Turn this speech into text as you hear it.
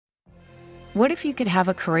What if you could have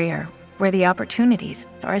a career where the opportunities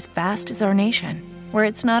are as vast as our nation, where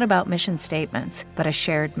it's not about mission statements, but a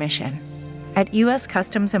shared mission? At U.S.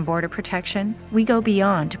 Customs and Border Protection, we go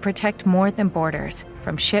beyond to protect more than borders.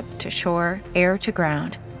 From ship to shore, air to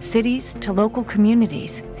ground, cities to local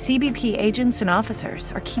communities, CBP agents and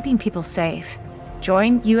officers are keeping people safe.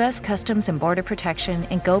 Join U.S. Customs and Border Protection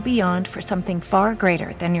and go beyond for something far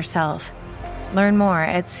greater than yourself. Learn more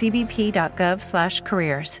at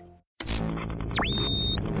cbp.gov/careers.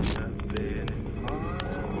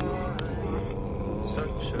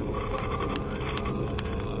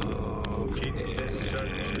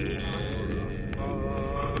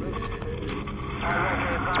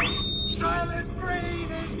 Silent breed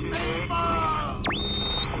is people!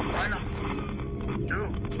 Why not? Do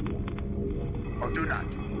or do not.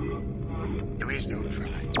 There is no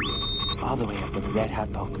try. All the way up with the red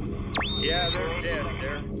hot poke. Yeah, they're dead.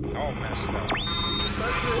 They're all messed up. That's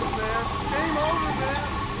it, man. Game over, man.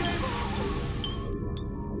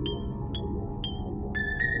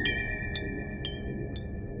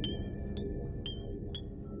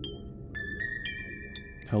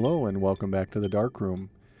 Hello and welcome back to The Dark Room.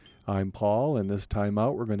 I'm Paul, and this time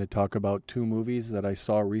out we're going to talk about two movies that I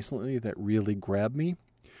saw recently that really grabbed me.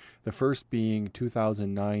 The first being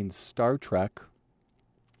 2009's Star Trek,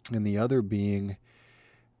 and the other being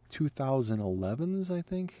 2011's, I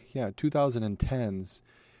think? Yeah, 2010's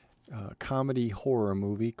comedy horror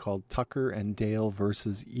movie called Tucker and Dale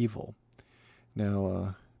vs. Evil.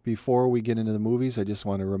 Now, before we get into the movies, I just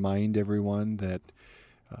want to remind everyone that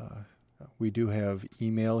we do have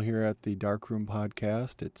email here at the Darkroom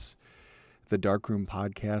Podcast. It's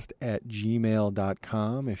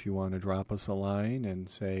thedarkroompodcast@gmail.com if you want to drop us a line and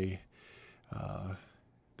say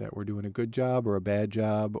that we're doing a good job or a bad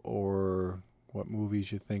job, or what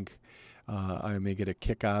movies you think I may get a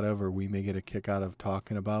kick out of, or we may get a kick out of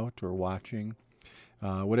talking about or watching.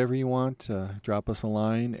 Whatever you want, drop us a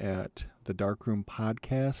line at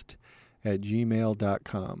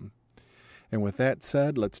thedarkroompodcast@gmail.com. And with that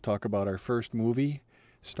said, let's talk about our first movie,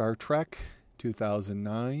 Star Trek,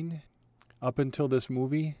 2009. Up until this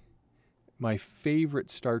movie, my favorite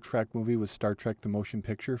Star Trek movie was Star Trek The Motion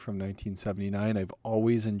Picture from 1979. I've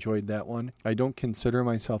always enjoyed that one. I don't consider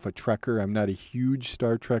myself a Trekker. I'm not a huge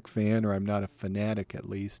Star Trek fan, or I'm not a fanatic at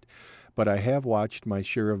least. But I have watched my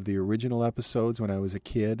share of the original episodes when I was a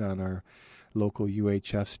kid on our local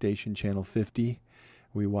UHF station, Channel 50.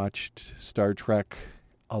 We watched Star Trek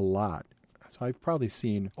a lot. So I've probably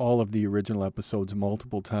seen all of the original episodes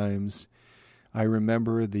multiple times. I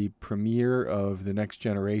remember the premiere of The Next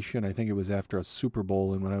Generation. I think it was after a Super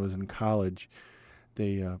Bowl, and when I was in college,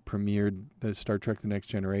 they premiered the Star Trek The Next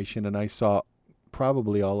Generation, and I saw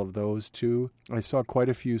probably all of those too. I saw quite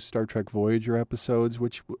a few Star Trek Voyager episodes,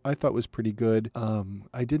 which I thought was pretty good.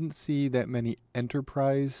 I didn't see that many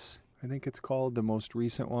Enterprise, I think it's called, the most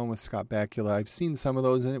recent one with Scott Bakula. I've seen some of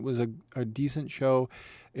those, and it was a decent show.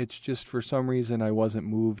 It's just for some reason I wasn't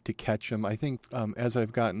moved to catch them. I think as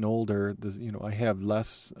I've gotten older, I have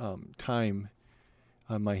less time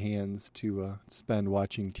on my hands to spend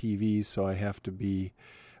watching TV, so I have to be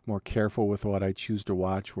more careful with what I choose to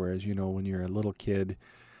watch. Whereas, when you're a little kid,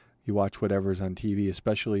 you watch whatever's on TV,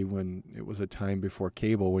 especially when it was a time before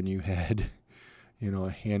cable when you had a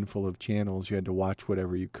handful of channels. You had to watch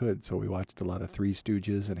whatever you could. So we watched a lot of Three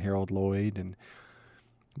Stooges and Harold Lloyd and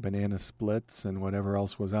Banana Splits and whatever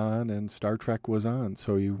else was on, and Star Trek was on.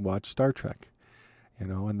 So you watched Star Trek, and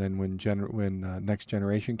then when Next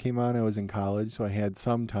Generation came on, I was in college, so I had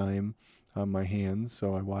some time on my hands.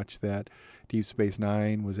 So I watched that. Deep Space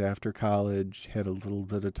Nine was after college, had a little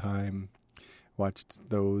bit of time, watched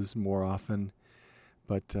those more often.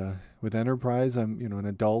 But with Enterprise, I'm, an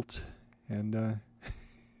adult, and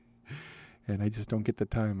I just don't get the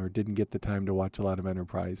time, or didn't get the time, to watch a lot of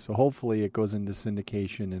Enterprise. So hopefully it goes into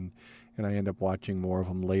syndication, and I end up watching more of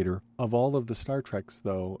them later. Of all of the Star Treks,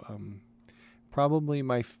 though, probably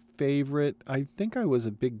my favorite, I think I was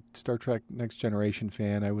a big Star Trek Next Generation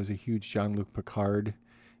fan. I was a huge Jean-Luc Picard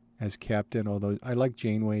as captain, although I like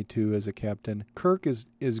Janeway too as a captain. Kirk is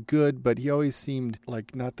good, but he always seemed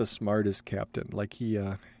like not the smartest captain. Like he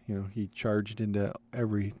charged into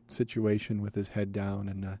every situation with his head down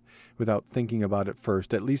and without thinking about it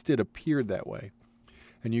first. At least it appeared that way.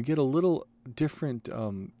 And you get a little different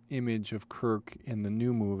image of Kirk in the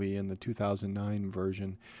new movie, in the 2009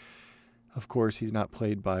 version. Of course, he's not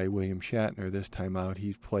played by William Shatner this time out.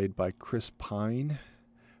 He's played by Chris Pine,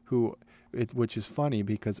 which is funny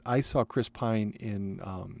because I saw Chris Pine in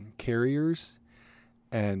Carriers,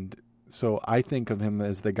 and so I think of him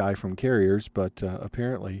as the guy from Carriers, but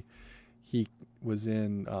apparently he was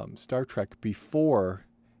in Star Trek before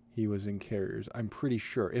he was in Carriers. I'm pretty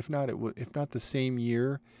sure. If not the same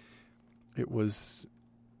year, it was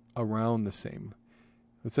around the same.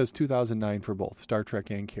 It says 2009 for both Star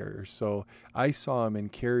Trek and Carriers. So I saw him in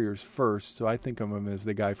Carriers first, so I think of him as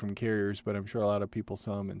the guy from Carriers, but I'm sure a lot of people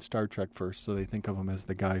saw him in Star Trek first, so they think of him as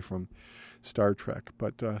the guy from Star Trek.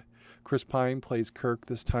 But Chris Pine plays Kirk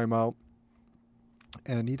this time out,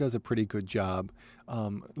 and he does a pretty good job.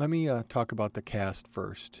 Let me talk about the cast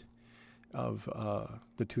first of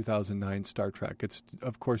the 2009 Star Trek. It's,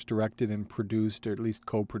 of course, directed and produced, or at least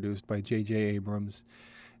co-produced, by J.J. Abrams.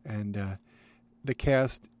 And the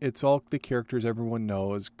cast, it's all the characters everyone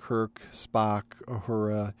knows: Kirk, Spock,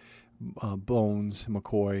 Uhura, Bones,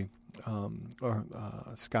 McCoy,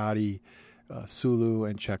 Scotty, Sulu,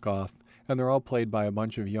 and Chekhov. And they're all played by a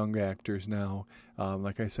bunch of young actors now.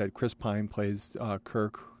 Like I said, Chris Pine plays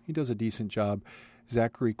Kirk. He does a decent job.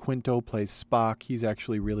 Zachary Quinto plays Spock. He's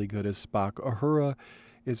actually really good as Spock. Uhura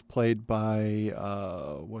is played by,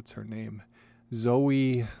 what's her name?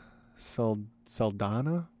 Zoe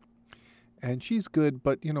Saldana. And she's good,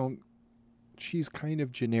 but, she's kind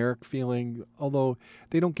of generic feeling, although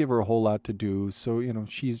they don't give her a whole lot to do. So,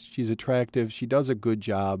 she's attractive. She does a good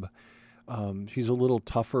job. She's a little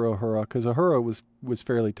tougher, Uhura, because Uhura was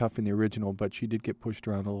fairly tough in the original, but she did get pushed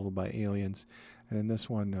around a little by aliens. And in this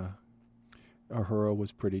one, Uhura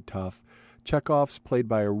was pretty tough. Chekhov's played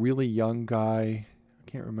by a really young guy. I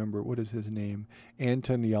can't remember. What is his name?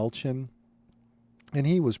 Anton Yelchin. And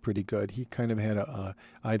he was pretty good. He kind of had a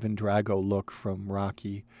Ivan Drago look from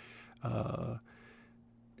Rocky.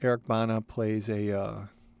 Eric Bana plays a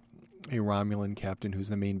Romulan captain who's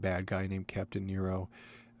the main bad guy named Captain Nero.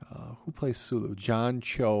 Who plays Sulu? John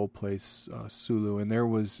Cho plays Sulu. And there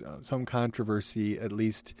was some controversy, at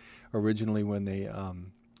least originally when they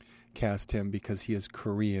cast him, because he is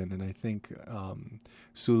Korean. And I think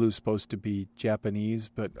Sulu's supposed to be Japanese,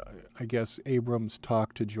 but I guess Abrams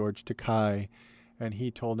talked to George Takei, and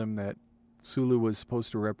he told him that Sulu was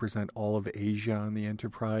supposed to represent all of Asia on the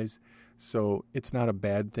Enterprise. So it's not a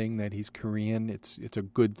bad thing that he's Korean. It's a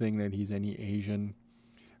good thing that he's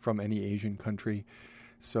from any Asian country.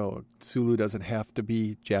 So Sulu doesn't have to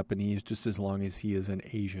be Japanese, just as long as he is an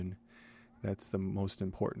Asian. That's the most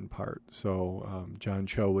important part. So John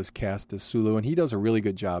Cho was cast as Sulu, and he does a really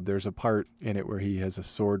good job. There's a part in it where he has a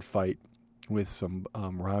sword fight with some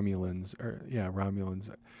Romulans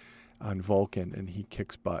on Vulcan, and he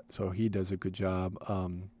kicks butt. So he does a good job.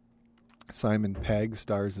 Simon Pegg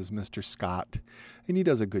stars as Mr. Scott, and he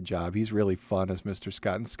does a good job. He's really fun as Mr.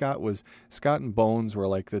 Scott. And Scott and Bones were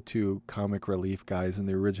like the two comic relief guys in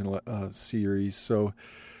the original series. So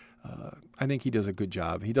I think he does a good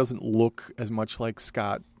job. He doesn't look as much like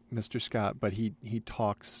Mr. Scott, but he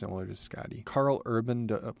talks similar to Scotty. Carl Urban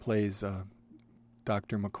plays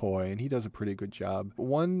Dr. McCoy, and he does a pretty good job.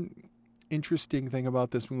 One interesting thing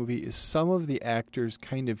about this movie is some of the actors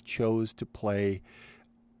kind of chose to play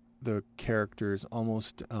the characters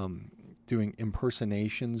almost doing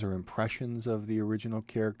impersonations or impressions of the original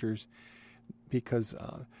characters, because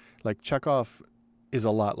like Chekhov is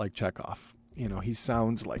a lot like Chekhov. He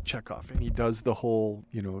sounds like Chekhov, and he does the whole,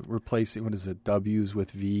 replacing, W's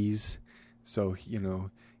with V's. So,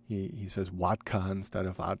 he says Watka instead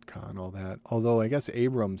of Vodka and all that. Although I guess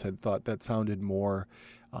Abrams had thought that sounded more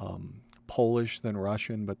Polish than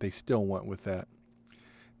Russian, but they still went with that.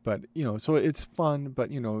 But, so it's fun, but,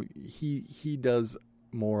 he does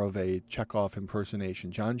more of a Chekhov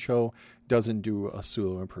impersonation. John Cho doesn't do a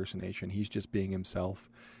Sulu impersonation. He's just being himself.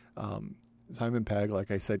 Simon Pegg,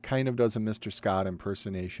 like I said, kind of does a Mr. Scott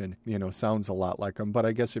impersonation, sounds a lot like him. But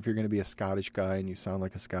I guess if you're going to be a Scottish guy and you sound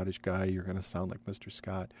like a Scottish guy, you're going to sound like Mr.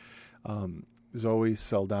 Scott. Zoe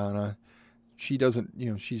Saldana, she doesn't,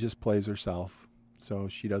 she just plays herself. So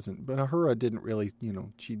she doesn't, but Uhura didn't really,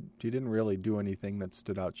 she didn't really do anything that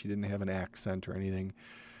stood out. She didn't have an accent or anything.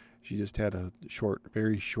 She just had a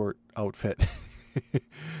very short outfit.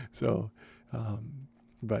 So,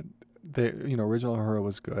 but the, original Uhura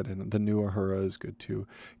was good, and the new Uhura is good too.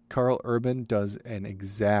 Carl Urban does an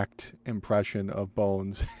exact impression of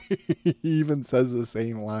Bones. He even says the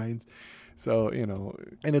same lines. So,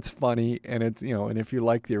 and it's funny, and it's, and if you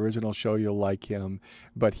like the original show, you'll like him,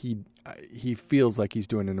 but he feels like he's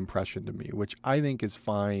doing an impression to me, which I think is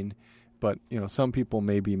fine. But, some people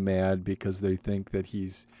may be mad because they think that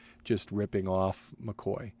he's just ripping off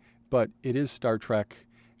McCoy. But it is Star Trek,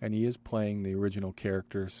 and he is playing the original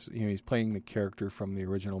characters. He's playing the character from the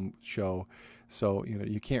original show. So,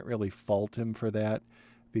 you can't really fault him for that,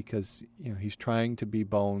 because, he's trying to be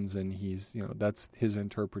Bones, and he's, that's his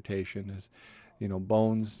interpretation is,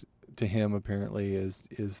 Bones to him apparently is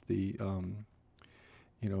the,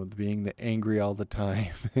 being the angry all the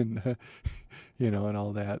time and, and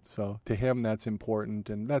all that. So to him, that's important,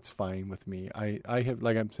 and that's fine with me. I have,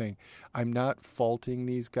 like I'm saying, I'm not faulting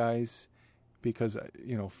these guys because,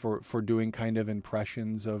 for doing kind of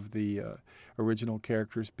impressions of the original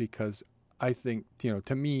characters, because I think,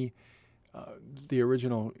 to me, the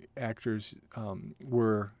original actors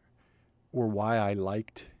were why I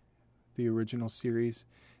liked the original series.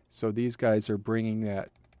 So these guys are bringing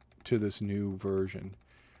that to this new version.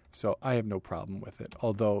 So I have no problem with it.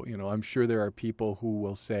 Although, I'm sure there are people who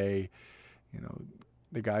will say,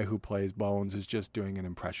 the guy who plays Bones is just doing an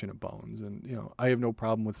impression of Bones. And, I have no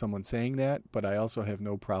problem with someone saying that, but I also have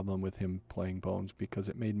no problem with him playing Bones because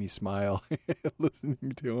it made me smile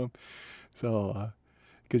listening to him. So,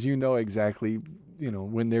 because exactly,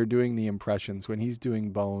 when they're doing the impressions, when he's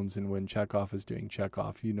doing Bones and when Chekhov is doing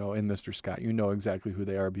Chekhov, and Mr. Scott, exactly who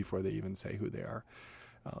they are before they even say who they are.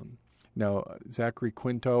 Now, Zachary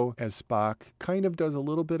Quinto as Spock kind of does a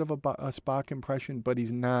little bit of a Spock impression, but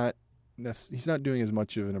he's not doing as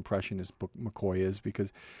much of an impression as McCoy is,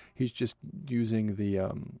 because he's just using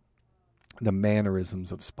the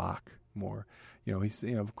mannerisms of Spock more. He's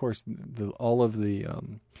of course all of the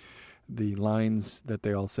lines that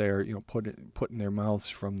they all say are put in their mouths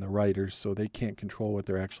from the writers, so they can't control what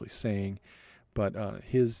they're actually saying. But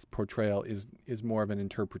his portrayal is more of an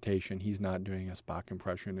interpretation. He's not doing a Spock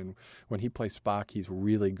impression. And when he plays Spock, he's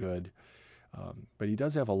really good. But he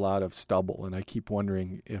does have a lot of stubble. And I keep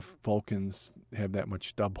wondering if Vulcans have that much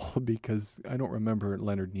stubble, because I don't remember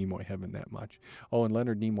Leonard Nimoy having that much. Oh, and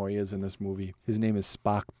Leonard Nimoy is in this movie. His name is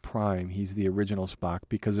Spock Prime. He's the original Spock,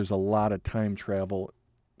 because there's a lot of time travel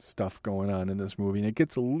stuff going on in this movie. And it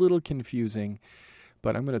gets a little confusing.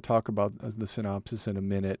 But I'm going to talk about the synopsis in a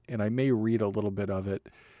minute, and I may read a little bit of it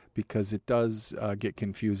because it does get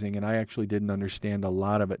confusing, and I actually didn't understand a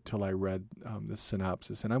lot of it till I read the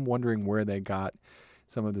synopsis. And I'm wondering where they got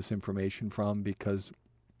some of this information from, because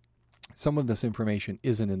some of this information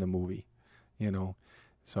isn't in the movie,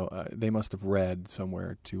 So they must have read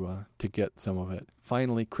somewhere to get some of it.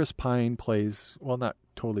 Finally, Chris Pine plays, well, not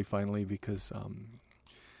totally finally, because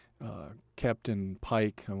Captain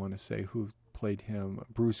Pike, I want to say, who played him,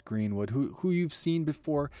 Bruce Greenwood, who you've seen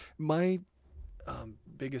before. My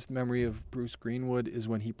biggest memory of Bruce Greenwood is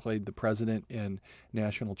when he played the president in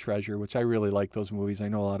National Treasure, which I really like those movies. I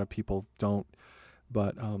know a lot of people don't,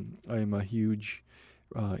 but I'm a huge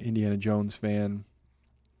Indiana Jones fan,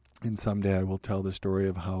 and someday I will tell the story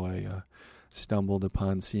of how I stumbled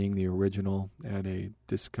upon seeing the original at a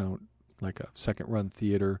discount, like a second-run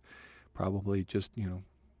theater, probably just,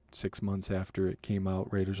 6 months after it came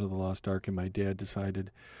out, Raiders of the Lost Ark, and my dad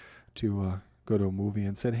decided to go to a movie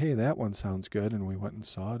and said, hey, that one sounds good, and we went and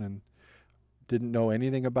saw it and didn't know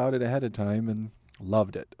anything about it ahead of time and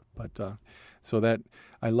loved it. But so that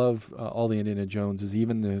I love all the Indiana Joneses,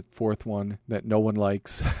 even the fourth one that no one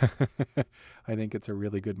likes. I think it's a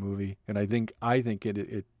really good movie, and I think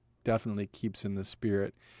it definitely keeps in the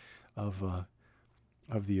spirit of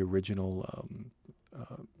the original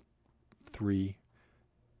three.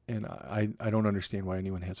 And I don't understand why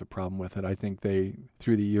anyone has a problem with it. I think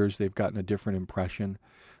through the years, they've gotten a different impression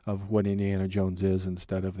of what Indiana Jones is,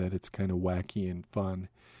 instead of that it's kind of wacky and fun.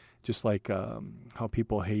 Just like how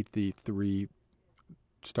people hate the 3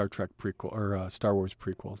 Star Trek prequel or Star Wars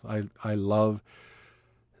prequels. I love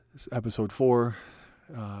Episode 4,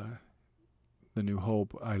 The New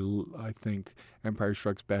Hope. I think Empire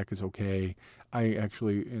Strikes Back is okay. I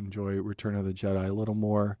actually enjoy Return of the Jedi a little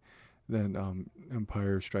more than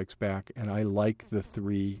Empire Strikes Back, and I like the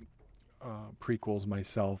 3 prequels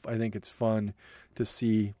myself. I think it's fun to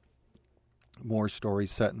see more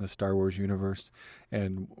stories set in the Star Wars universe,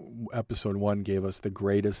 and Episode 1 gave us the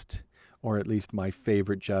greatest, or at least my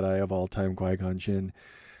favorite Jedi of all time, Qui-Gon Jinn.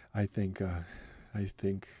 I think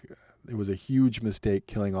it was a huge mistake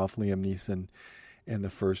killing off Liam Neeson in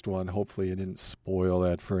the first one. Hopefully it didn't spoil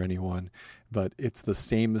that for anyone, but it's the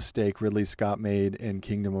same mistake Ridley Scott made in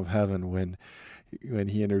Kingdom of Heaven when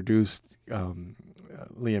he introduced Liam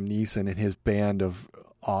Neeson and his band of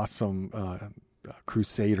awesome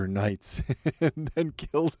Crusader Knights and then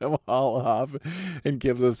kills them all off and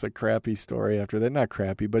gives us a crappy story after that. Not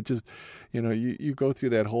crappy, but just, you go through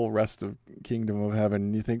that whole rest of Kingdom of Heaven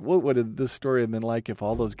and you think, what would this story have been like if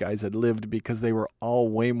all those guys had lived, because they were all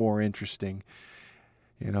way more interesting,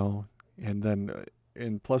 and then,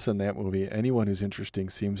 and plus in that movie, anyone who's interesting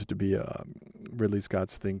seems to be Ridley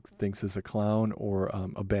Scott thinks is a clown or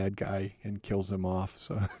a bad guy and kills them off.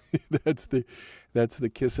 So that's the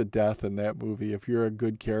kiss of death in that movie. If you're a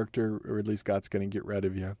good character, Ridley Scott's going to get rid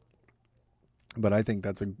of you. But I think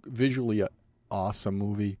that's a visually awesome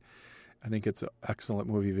movie, I think it's an excellent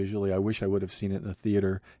movie visually. I wish I would have seen it in the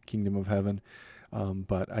theater, Kingdom of Heaven.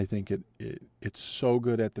 But I think it's so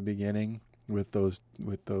good at the beginning with those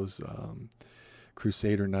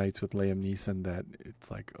Crusader Knights with Liam Neeson that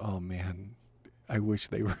it's like, oh man, I wish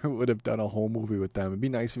they would have done a whole movie with them. It'd be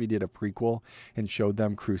nice if he did a prequel and showed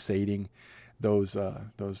them crusading, those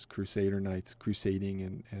Crusader Knights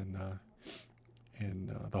crusading in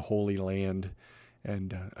the Holy Land,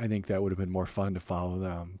 and I think that would have been more fun to follow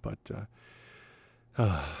them. But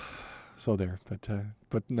so there.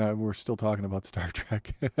 But no, we're still talking about Star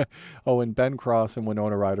Trek. Oh, and Ben Cross and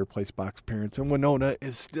Winona Ryder play Spock's parents, and Winona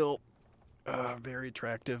is still very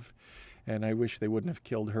attractive. And I wish they wouldn't have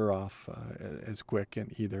killed her off as quick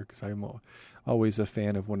either, because I'm always a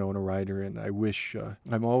fan of Winona Ryder, and I wish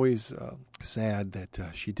I'm always sad that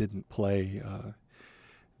she didn't play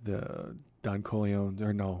the Don Corleone,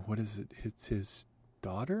 or no, what is it? It's his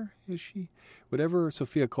daughter, is she? Whatever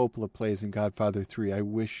Sofia Coppola plays in Godfather 3, I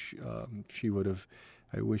wish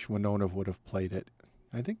I wish Winona would have played it.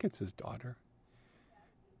 I think it's his daughter.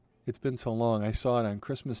 It's been so long. I saw it on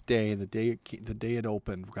Christmas Day, the day it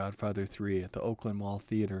opened, Godfather 3 at the Oakland Mall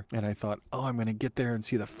Theater, and I thought, oh, I'm going to get there and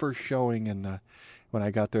see the first showing, and when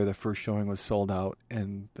I got there, the first showing was sold out,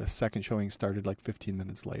 and the second showing started like 15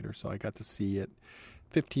 minutes later, so I got to see it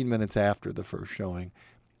 15 minutes after the first showing.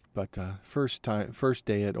 But first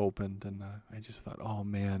day it opened, and I just thought, oh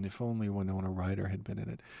man, if only Winona Ryder had been in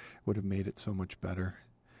it, would have made it so much better.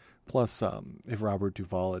 Plus, if Robert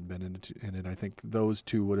Duvall had been in it, I think those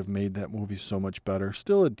two would have made that movie so much better.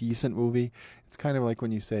 Still a decent movie. It's kind of like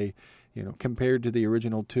when you say, compared to the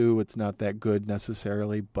original two, it's not that good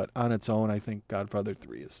necessarily, but on its own, I think Godfather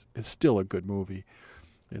 3 is still a good movie.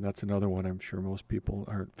 And that's another one I'm sure most people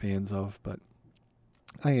aren't fans of, but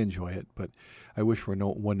I enjoy it. But I wish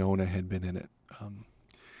Winona had been in it.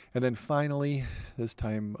 And then finally, this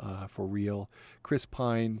time for real, Chris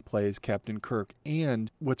Pine plays Captain Kirk.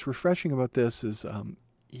 And what's refreshing about this is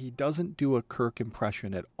he doesn't do a Kirk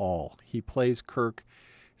impression at all. He plays Kirk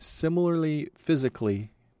similarly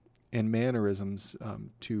physically and mannerisms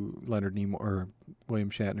to Leonard Nimoy or William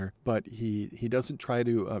Shatner, but he doesn't try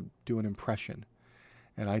to do an impression.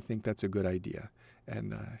 And I think that's a good idea.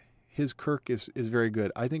 And his Kirk is very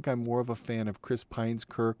good. I think I'm more of a fan of Chris Pine's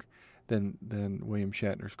Kirk than William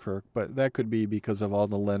Shatner's Kirk, but that could be because of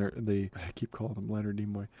all I keep calling him Leonard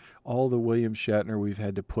Nimoy, all the William Shatner we've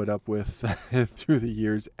had to put up with through the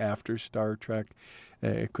years after Star Trek.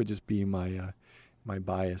 It could just be my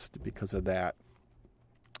bias because of that.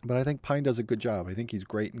 But I think Pine does a good job. I think he's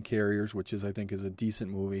great in Carriers, which I think is a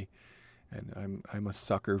decent movie, and I'm a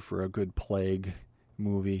sucker for a good plague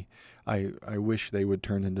movie. I wish they would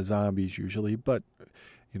turn into zombies usually, but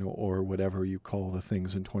or whatever you call the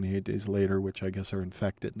things in 28 Days Later, which I guess are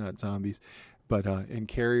infected, not zombies. But in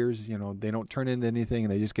Carriers, they don't turn into anything,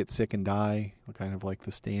 and they just get sick and die, kind of like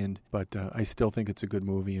The Stand. But I still think it's a good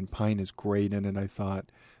movie, and Pine is great in it, I thought.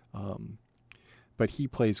 But he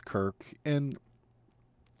plays Kirk, and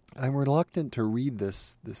I'm reluctant to read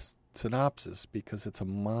this synopsis because it's a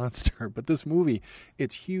monster, but this movie,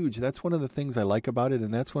 it's huge. That's one of the things I like about it,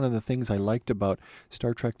 and that's one of the things I liked about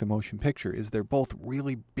Star Trek the Motion Picture, is they're both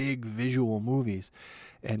really big visual movies,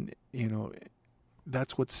 and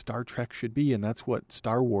that's what Star Trek should be, and that's what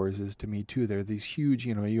Star Wars is to me too. They're these huge,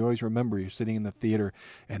 you always remember you're sitting in the theater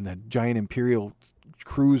and the giant Imperial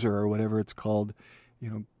cruiser or whatever it's called,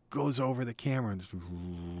 goes over the camera and just,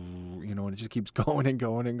 and it just keeps going and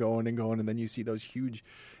going and going and going, and then you see those huge,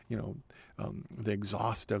 the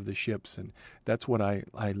exhaust of the ships, and that's what I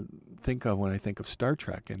think of when I think of Star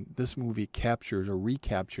Trek. And this movie captures or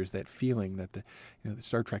recaptures that feeling that the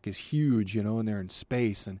Star Trek is huge, and they're in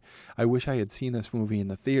space. And I wish I had seen this movie in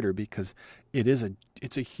the theater because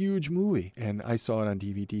it's a huge movie, and I saw it on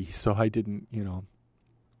DVD, so I didn't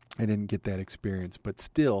get that experience, but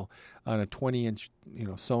still, on a 20-inch,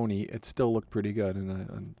 Sony, it still looked pretty good. And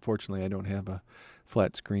unfortunately, I don't have a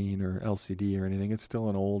flat screen or LCD or anything. It's still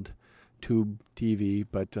an old tube TV,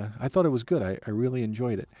 but I thought it was good. I really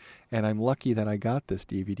enjoyed it, and I'm lucky that I got this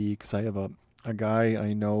DVD because I have a guy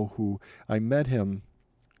I know who I met him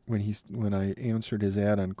when I answered his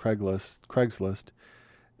ad on Craigslist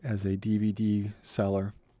as a DVD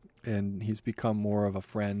seller, and he's become more of a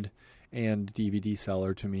friend and DVD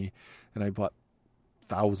seller to me, and I bought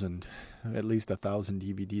at least 1,000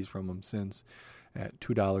 DVDs from him since at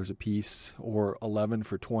 $2 a piece or 11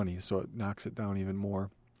 for $20, so it knocks it down even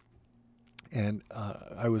more. And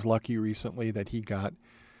I was lucky recently that he got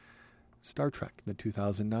Star Trek, the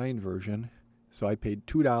 2009 version, so I paid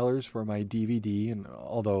 $2 for my DVD, and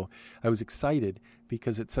although I was excited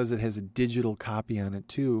because it says it has a digital copy on it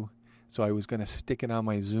too, So I was going to stick it on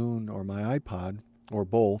my Zune or my iPod or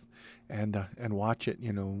both, and watch it,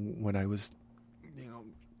 when I was,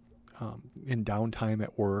 in downtime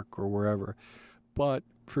at work or wherever. But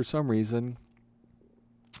for some reason,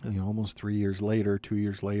 almost 2 years later,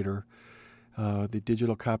 the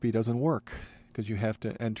digital copy doesn't work because you have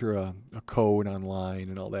to enter a code online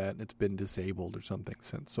and all that, and it's been disabled or something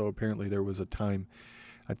since. So apparently there was a time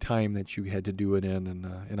that you had to do it in,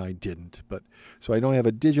 and I didn't. But so I don't have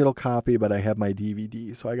a digital copy, but I have my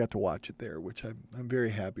DVD, so I got to watch it there, which I'm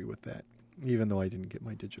very happy with that, even though I didn't get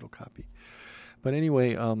my digital copy. But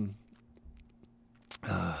anyway,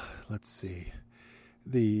 let's see.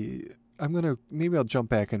 Maybe I'll jump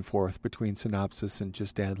back and forth between synopsis and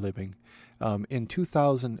just ad-libbing. In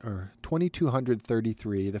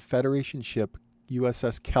 2233, the Federation ship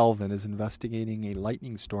USS Kelvin is investigating a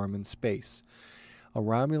lightning storm in space. A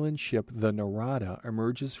Romulan ship, the Narada,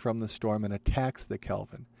 emerges from the storm and attacks the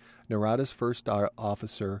Kelvin. Narada's first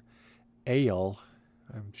officer, Ael,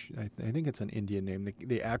 I think it's an Indian name.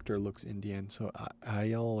 The actor looks Indian, so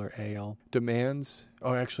Ael demands.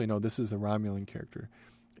 Oh, actually, no. This is the Romulan character.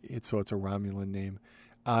 It's a Romulan name.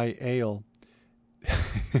 Ael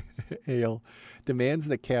demands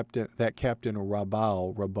that Captain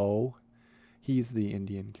Rabot, he's the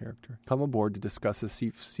Indian character, come aboard to discuss a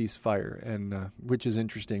ceasefire, and which is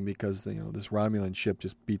interesting because this Romulan ship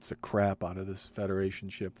just beats the crap out of this Federation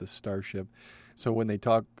ship, this starship. So when they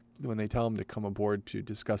tell him to come aboard to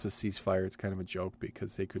discuss a ceasefire, it's kind of a joke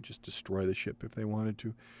because they could just destroy the ship if they wanted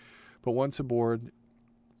to. But once aboard,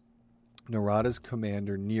 Narada's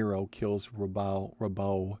commander, Nero, kills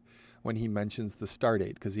Rabot when he mentions the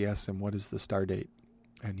stardate, because he asks him, what is the stardate?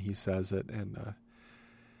 And he says it, and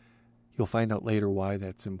you'll find out later why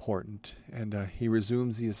that's important. And he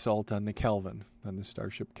resumes the assault on the Kelvin, on the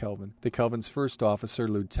starship Kelvin. The Kelvin's first officer,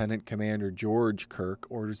 Lieutenant Commander George Kirk,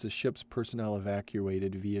 orders the ship's personnel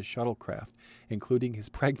evacuated via shuttlecraft, including his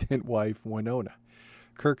pregnant wife, Winona.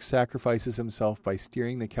 Kirk sacrifices himself by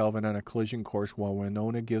steering the Kelvin on a collision course while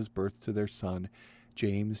Winona gives birth to their son,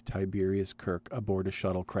 James Tiberius Kirk, aboard a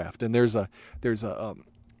shuttlecraft. And there's a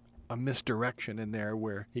misdirection in there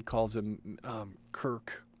where he calls him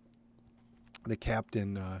Kirk, the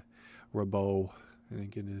captain, Rabot, I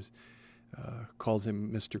think it is, calls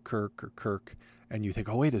him Mr. Kirk or Kirk, and you think,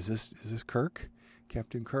 oh wait, is this Kirk,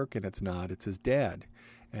 Captain Kirk? And it's not. It's his dad.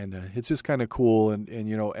 And it's just kind of cool, and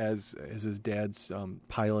as his dad's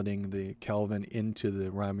piloting the Kelvin into the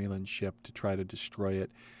Romulan ship to try to destroy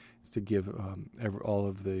it, to give all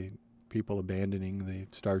of the people abandoning the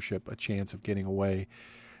starship a chance of getting away.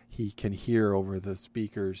 He can hear over the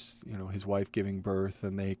speakers, his wife giving birth,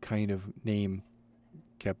 and they kind of name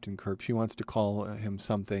Captain Kirk. She wants to call him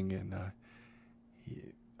something, and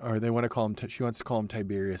they want to call him. She wants to call him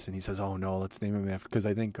Tiberius, and he says, "Oh no, let's name him after." Because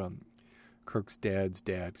I think Kirk's dad's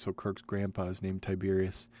dad, so Kirk's grandpa is named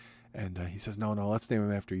Tiberius, and he says, "No, let's name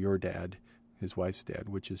him after your dad, his wife's dad,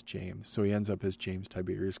 which is James." So he ends up as James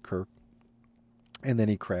Tiberius Kirk, and then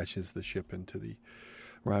he crashes the ship into the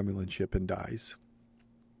Romulan ship and dies.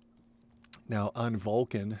 Now, on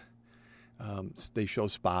Vulcan, they show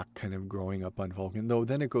Spock kind of growing up on Vulcan, though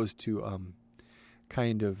then it goes to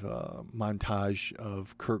kind of montage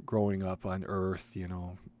of Kirk growing up on Earth,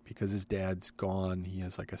 because his dad's gone. He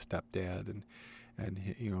has like a stepdad, and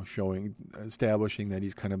establishing that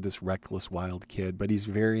he's kind of this reckless, wild kid, but he's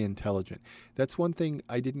very intelligent. That's one thing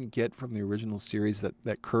I didn't get from the original series,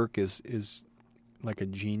 that Kirk is like a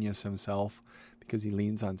genius himself, because he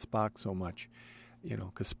leans on Spock so much.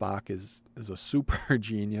 Because Spock is a super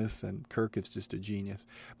genius and Kirk is just a genius.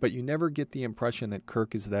 But you never get the impression that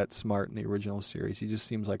Kirk is that smart in the original series. He just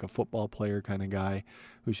seems like a football player kind of guy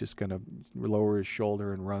who's just going to lower his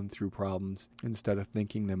shoulder and run through problems instead of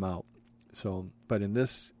thinking them out. But in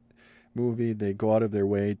this movie, they go out of their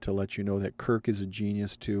way to let you know that Kirk is a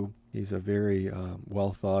genius too. He's a very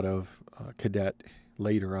well thought of cadet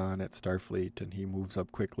later on at Starfleet, and he moves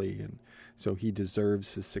up quickly, and so he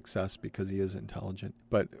deserves his success because he is intelligent.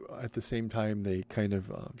 But at the same time, they kind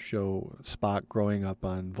of show Spock growing up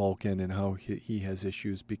on Vulcan and how he has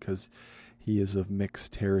issues because he is of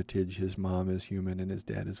mixed heritage. His mom is human and his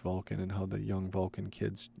dad is Vulcan, and how the young Vulcan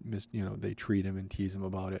kids, they treat him and tease him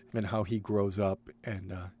about it, and how he grows up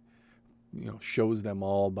and shows them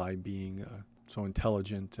all by being so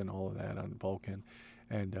intelligent and all of that on Vulcan.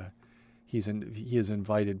 And he is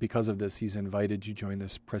invited, because of this, he's invited to join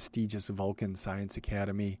this prestigious Vulcan Science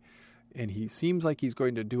Academy, and he seems like he's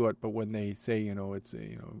going to do it. But when they say,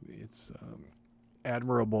 it's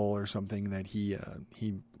admirable or something that he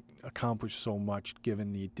accomplished so much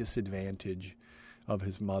given the disadvantage of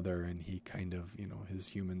his mother, and he kind of, his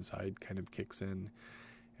human side kind of kicks in,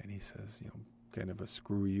 And he says, kind of a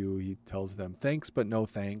screw you. He tells them, thanks, but no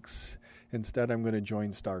thanks. Instead, I'm going to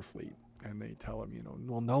join Starfleet. And they tell him,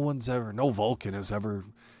 well, no Vulcan has ever,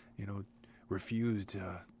 refused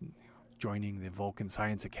joining the Vulcan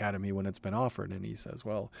Science Academy when it's been offered. And he says,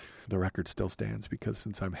 well, the record still stands because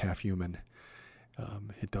since I'm half human,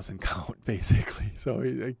 it doesn't count, basically. So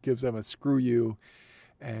he gives them a screw you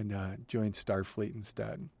and joins Starfleet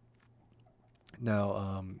instead.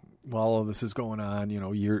 Now, while all of this is going on,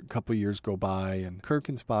 a couple years go by, and Kirk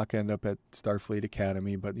and Spock end up at Starfleet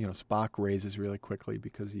Academy, but, Spock raises really quickly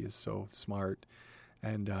because he is so smart.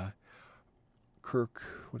 And Kirk,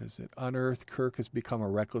 on Earth, Kirk has become a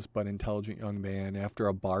reckless but intelligent young man after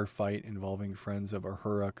a bar fight involving friends of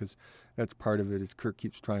Uhura, because that's part of it, is Kirk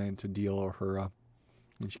keeps trying to deal Uhura,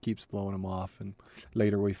 and she keeps blowing him off. And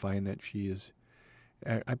later we find that she is,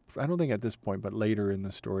 I don't think at this point, but later in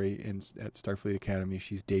the story at Starfleet Academy,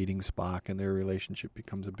 she's dating Spock, and their relationship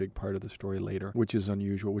becomes a big part of the story later, which is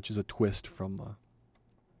unusual, which is a twist from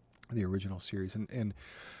the original series. And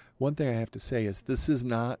one thing I have to say is this is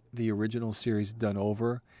not the original series done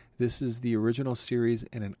over. This is the original series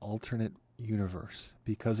in an alternate universe.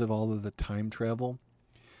 Because of all of the time travel,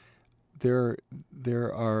 there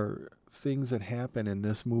are things that happen in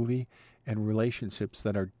this movie and relationships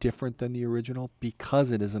that are different than the original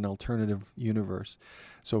because it is an alternative universe.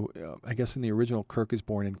 So I guess in the original, Kirk is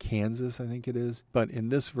born in Kansas, I think it is. But in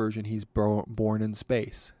this version, he's born in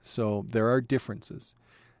space. So there are differences.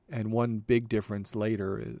 And one big difference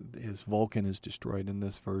later is Vulcan is destroyed in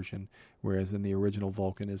this version, whereas in the original,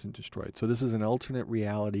 Vulcan isn't destroyed. So this is an alternate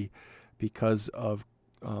reality because of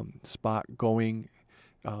Spock going,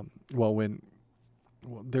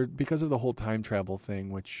 because of the whole time travel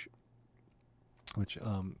thing, which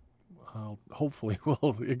I'll hopefully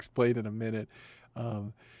will explain in a minute.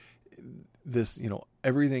 This,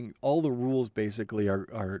 everything, all the rules basically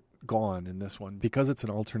are gone in this one because it's an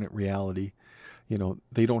alternate reality.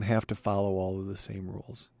 They don't have to follow all of the same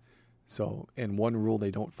rules. So, and one rule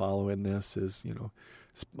they don't follow in this is,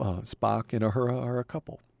 Spock and Uhura are a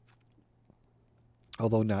couple.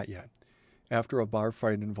 Although not yet. After a bar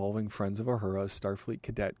fight involving friends of Uhura, Starfleet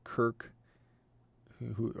cadet Kirk,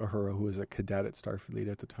 Uhura, who is a cadet at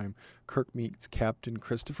Starfleet at the time, Kirk meets Captain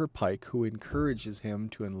Christopher Pike, who encourages him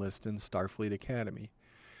to enlist in Starfleet Academy,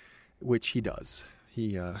 which he does.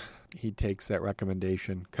 He takes that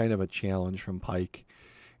recommendation, kind of a challenge from Pike,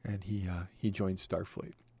 and he joins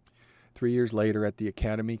Starfleet. 3 years later at the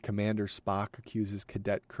Academy, Commander Spock accuses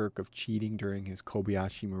Cadet Kirk of cheating during his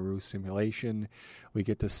Kobayashi Maru simulation. We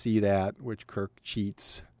get to see that, which Kirk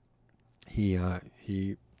cheats. He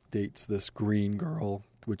dates this green girl,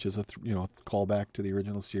 which is a callback to the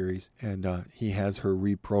original series, and he has her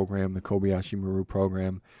reprogram the Kobayashi Maru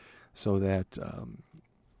program so that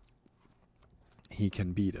he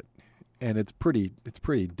can beat it. And it's pretty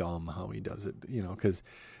dumb how he does it, because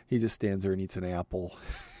he just stands there and eats an apple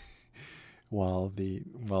while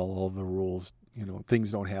all the rules,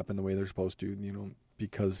 things don't happen the way they're supposed to,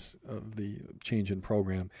 because of the change in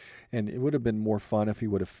program. And it would have been more fun if he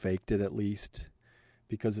would have faked it at least,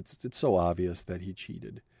 because it's so obvious that he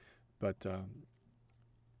cheated. But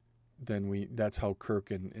that's how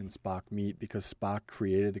Kirk and Spock meet, because Spock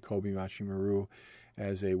created the Kobayashi Maru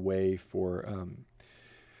as a way for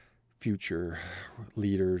future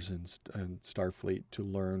leaders and Starfleet to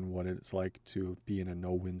learn what it's like to be in a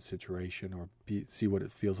no-win situation or see what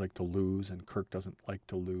it feels like to lose, and Kirk doesn't like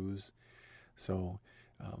to lose. So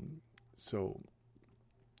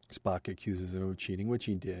Spock accuses him of cheating, which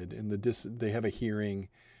he did, and they have a hearing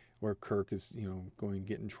where Kirk is going to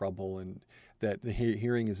get in trouble, and that the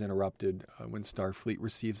hearing is interrupted when Starfleet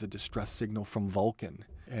receives a distress signal from Vulcan,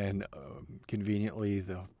 and conveniently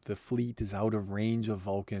the fleet is out of range of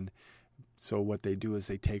Vulcan. So what they do is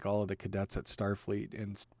they take all of the cadets at Starfleet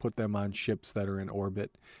and put them on ships that are in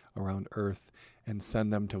orbit around Earth and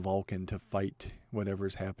send them to Vulcan to fight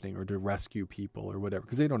whatever's happening or to rescue people or whatever,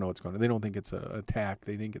 because they don't know what's going on. They don't think it's an attack.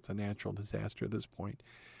 They think it's a natural disaster at this point.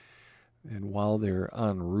 And while they're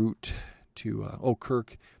en route to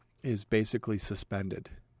Kirk is basically suspended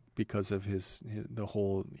because of the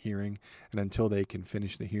whole hearing, and until they can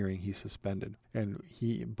finish the hearing, he's suspended. And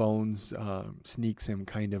Bones sneaks him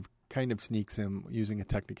kind of sneaks him using a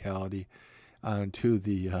technicality onto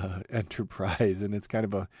the Enterprise, and it's kind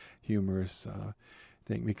of a humorous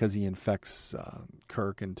thing because he infects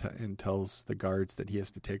Kirk and tells the guards that he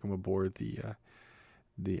has to take him aboard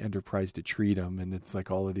the Enterprise to treat him, and it's like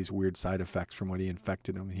all of these weird side effects from what he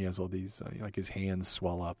infected him. He has all these like his hands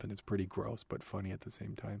swell up, and it's pretty gross but funny at the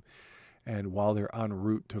same time. And while they're en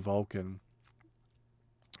route to Vulcan,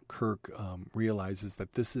 Kirk realizes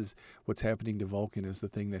that this is what's happening to Vulcan is the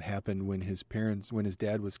thing that happened when his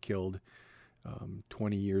dad was killed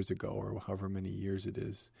 20 years ago, or however many years it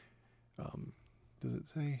is. Does it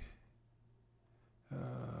say?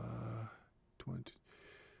 20.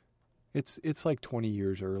 It's like 20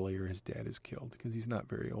 years earlier his dad is killed because he's not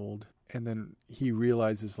very old. And then he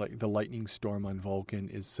realizes like the lightning storm on Vulcan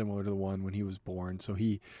is similar to the one when he was born. So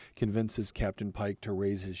he convinces Captain Pike to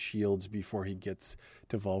raise his shields before he gets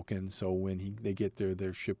to Vulcan. So when they get there,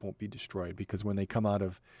 their ship won't be destroyed, because when they come out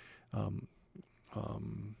of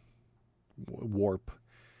warp,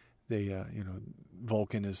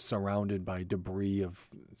 Vulcan is surrounded by debris of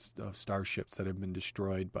starships that have been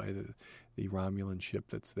destroyed by the Romulan ship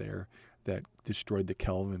that's there that destroyed the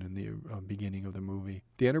Kelvin in the beginning of the movie.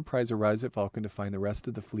 The Enterprise arrives at Vulcan to find the rest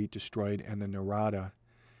of the fleet destroyed and the Narada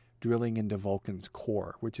drilling into Vulcan's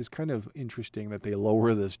core, which is kind of interesting that they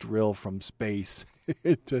lower this drill from space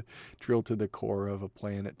to drill to the core of a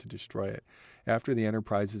planet to destroy it. After the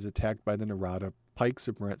Enterprise is attacked by the Narada, Pike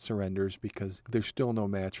surrenders because there's still no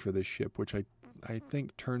match for this ship, which I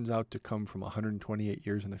think turns out to come from 128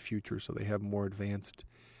 years in the future, so they have more advanced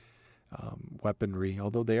weaponry,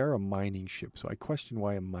 although they are a mining ship. So I question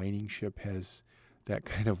why a mining ship has that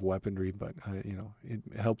kind of weaponry, but it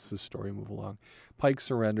helps the story move along. Pike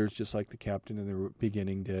surrenders just like the captain in the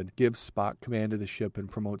beginning did, gives Spock command of the ship,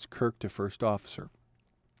 and promotes Kirk to first officer.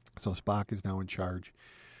 So Spock is now in charge,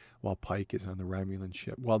 while Pike is on the Romulan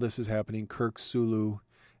ship. While this is happening, Kirk, Sulu,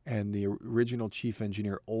 and the original chief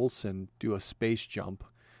engineer Olsen do a space jump.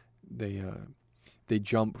 They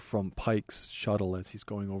jump from Pike's shuttle as he's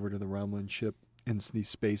going over to the Romulan ship in these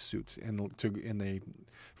spacesuits, and they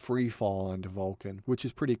free fall onto Vulcan, which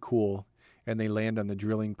is pretty cool. And they land on the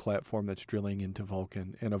drilling platform that's drilling into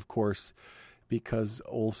Vulcan. And of course, because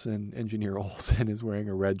Engineer Olsen is wearing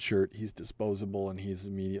a red shirt, he's disposable, and he's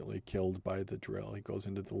immediately killed by the drill. He goes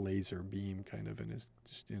into the laser beam kind of and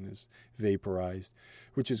is vaporized,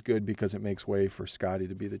 which is good because it makes way for Scotty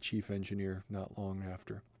to be the chief engineer not long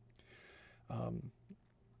after.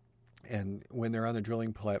 And when they're on the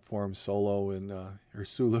drilling platform, Sulu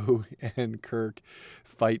and Kirk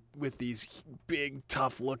fight with these big,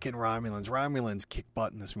 tough-looking Romulans. Romulans kick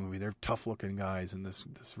butt in this movie. They're tough-looking guys in this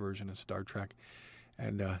version of Star Trek.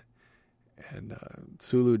 And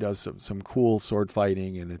Sulu does some cool sword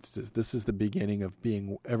fighting, and this is the beginning of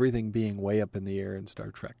everything being way up in the air in Star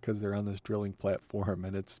Trek, because they're on this drilling platform,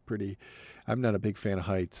 and it's pretty. I'm not a big fan of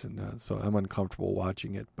heights, and so I'm uncomfortable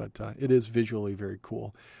watching it, but it is visually very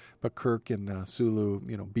cool. But Kirk and Sulu,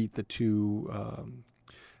 beat the two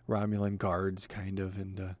Romulan guards kind of,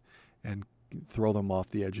 and throw them off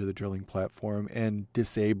the edge of the drilling platform and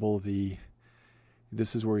disable the.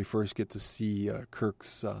 This is where we first get to see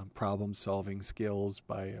Kirk's problem-solving skills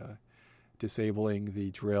by disabling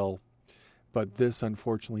the drill. But this,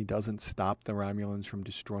 unfortunately, doesn't stop the Romulans from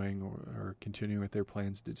destroying or continuing with their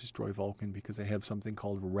plans to destroy Vulcan, because they have something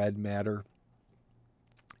called red matter.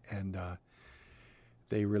 And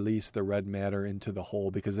they release the red matter into the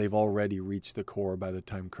hole because they've already reached the core by the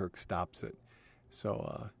time Kirk stops it.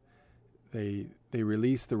 So they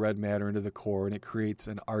release the red matter into the core, and it creates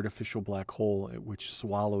an artificial black hole which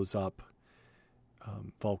swallows up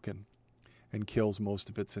Vulcan and kills most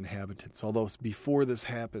of its inhabitants. Although before this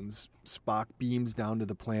happens, Spock beams down to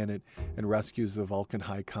the planet and rescues the Vulcan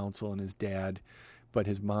High Council and his dad, but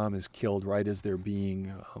his mom is killed right as they're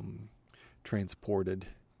being transported.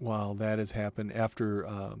 While that has happened,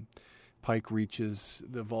 after Pike reaches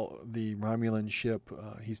the Romulan ship,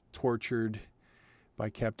 he's tortured by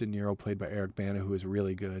Captain Nero, played by Eric Bana, who is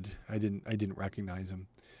really good. I didn't recognize him.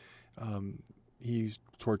 He's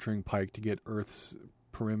torturing Pike to get Earth's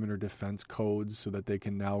perimeter defense codes so that they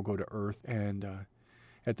can now go to Earth. And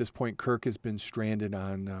at this point, Kirk has been stranded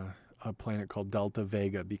on a planet called Delta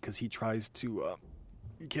Vega because he tries to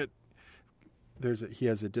get. He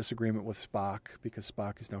has a disagreement with Spock because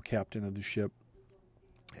Spock is now captain of the ship,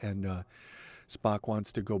 and Spock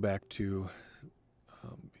wants to go back to.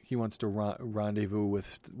 He wants to rendezvous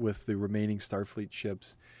with the remaining Starfleet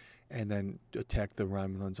ships, and then attack the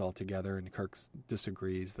Romulans altogether. And Kirk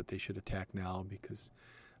disagrees that they should attack now because,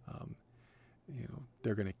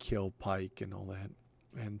 they're going to kill Pike and all that.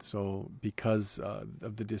 And so, because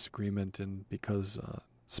of the disagreement and because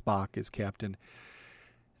Spock is captain,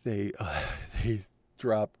 they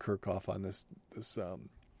drop Kirk off on this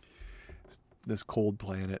cold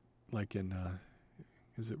planet, like in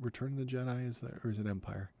is it Return of the Jedi? Or is it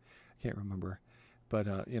Empire? I can't remember. But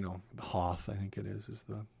Hoth, I think it is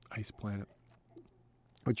the ice planet.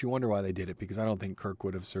 But you wonder why they did it, because I don't think Kirk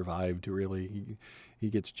would have survived. Really, he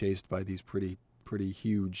gets chased by these pretty pretty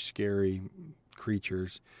huge, scary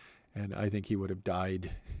creatures, and I think he would have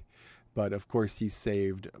died. But of course he's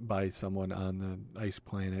saved by someone on the ice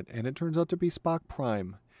planet, and it turns out to be Spock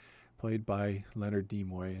Prime, played by Leonard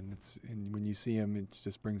Nimoy. And when you see him, it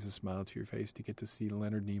just brings a smile to your face to get to see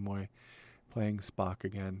Leonard Nimoy playing Spock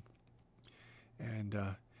again. And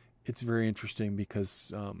it's very interesting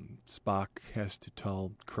because Spock has to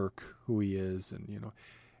tell Kirk who he is,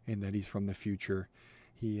 and that he's from the future.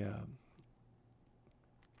 He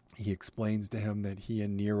explains to him that he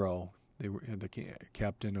and Nero, the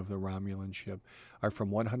captain of the Romulan ship, are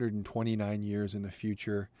from 129 years in the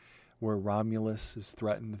future, where Romulus is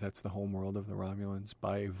threatened, that's the home world of the Romulans,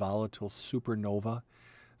 by a volatile supernova.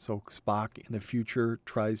 So Spock in the future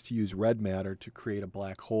tries to use red matter to create a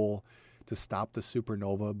black hole to stop the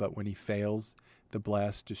supernova, but when he fails, the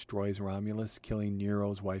blast destroys Romulus, killing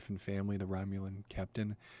Nero's wife and family, the Romulan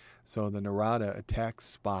captain. So the Narada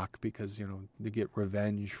attacks Spock because, they get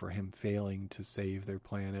revenge for him failing to save their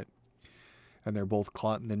planet. And they're both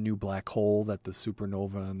caught in the new black hole that the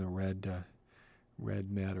supernova and the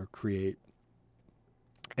red matter create.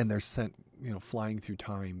 And they're sent, flying through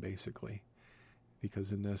time, basically.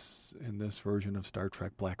 Because in this version of Star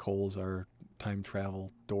Trek, black holes are time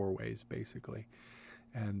travel doorways, basically.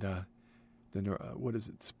 And what is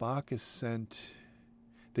it? Spock is sent.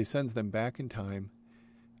 They sends them back in time.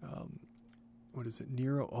 What is it?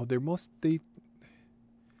 Nero. Oh,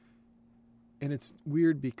 and it's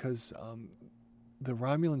weird because the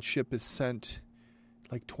Romulan ship is sent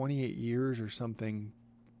like 28 years or something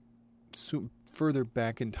further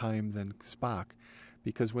back in time than Spock.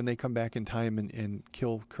 Because when they come back in time and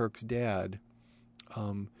kill Kirk's dad,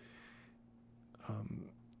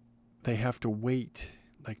 they have to wait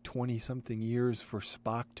like 20-something years for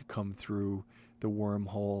Spock to come through the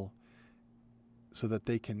wormhole so that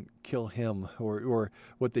they can kill him. Or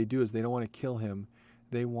what they do is they don't want to kill him.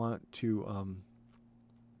 They want to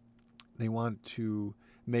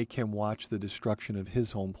make him watch the destruction of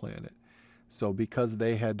his home planet. So because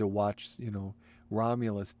they had to watch,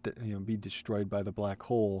 Romulus, be destroyed by the black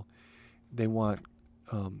hole, they want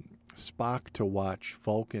Spock to watch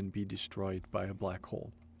Vulcan be destroyed by a black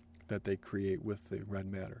hole that they create with the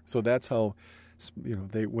red matter. So that's how,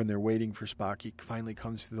 when they're waiting for Spock, he finally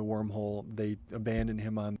comes through the wormhole. They abandon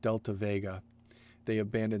him on Delta Vega. They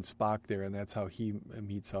abandon Spock there, and that's how he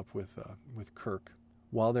meets up with Kirk.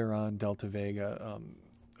 While they're on Delta Vega,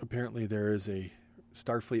 apparently there is a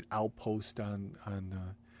Starfleet outpost on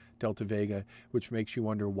Delta Vega, which makes you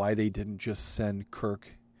wonder why they didn't just send Kirk.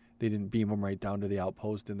 They didn't beam him right down to the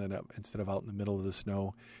outpost and then instead of out in the middle of the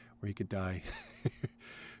snow where he could die.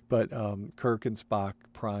 But Kirk and Spock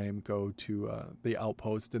Prime go to the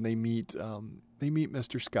outpost, and they meet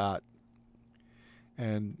Mr. Scott.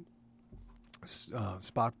 And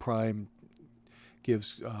Spock Prime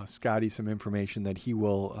gives Scotty some information that he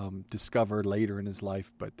will discover later in his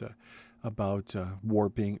life, but about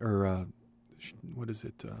warping or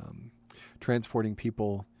transporting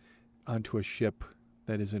people onto a ship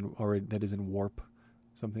that is in warp,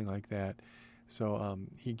 something like that. So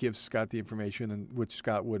he gives Scott the information, and which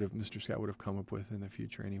Mr. Scott would have come up with in the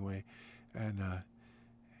future anyway. And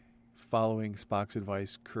following Spock's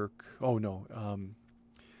advice,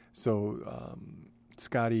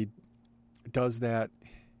 Scotty does that.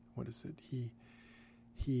 What is it?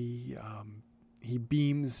 He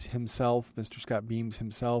beams himself. Mr. Scott beams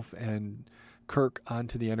himself and Kirk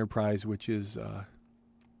onto the Enterprise, which is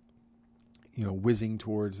whizzing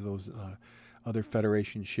towards those other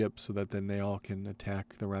Federation ships, so that then they all can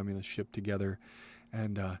attack the Romulus ship together.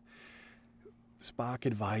 And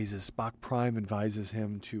Spock Prime advises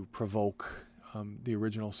him to provoke the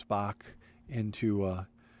original Spock into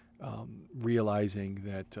realizing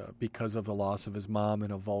that because of the loss of his mom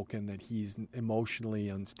and a Vulcan, that he's emotionally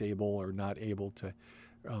unstable or not able to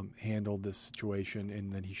handle this situation,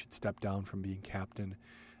 and that he should step down from being captain.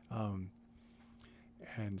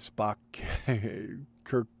 And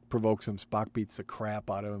Kirk provokes him. Spock beats the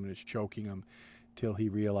crap out of him and is choking him till he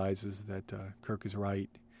realizes that Kirk is right.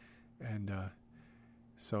 And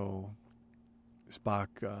so Spock,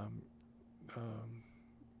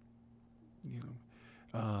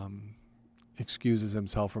 excuses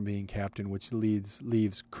himself from being captain, which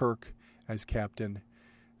leaves Kirk as captain.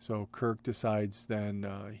 So Kirk decides then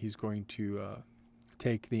he's going to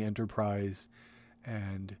take the Enterprise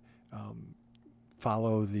and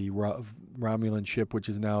follow the Romulan ship, which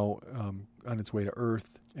is now on its way to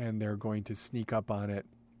Earth, and they're going to sneak up on it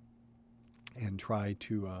and try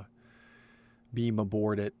to beam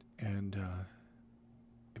aboard it and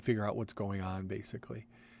figure out what's going on, basically.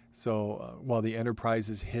 So while the Enterprise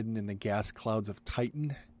is hidden in the gas clouds of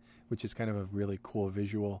Titan, which is kind of a really cool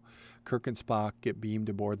visual. Kirk and Spock get beamed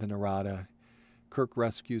aboard the Narada. Kirk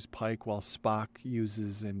rescues Pike while Spock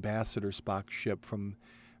uses Ambassador Spock's ship from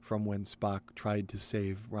when Spock tried to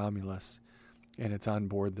save Romulus, and it's on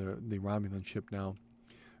board the Romulan ship now.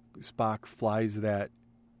 Spock flies that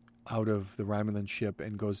out of the Romulan ship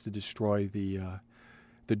and goes to destroy the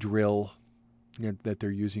drill that they're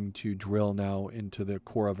using to drill now into the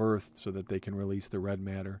core of Earth so that they can release the red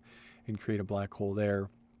matter and create a black hole there.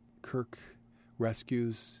 Kirk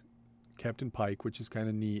rescues Captain Pike, which is kind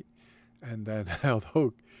of neat, and then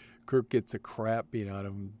although Kirk gets the crap beat out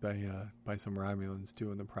of him by some Romulans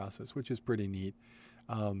too in the process, which is pretty neat.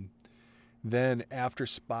 Then after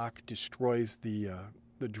Spock destroys the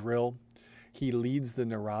drill, he leads the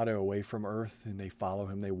Narada away from Earth, and they follow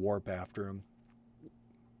him. They warp after him.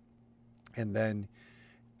 And then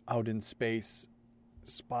out in space,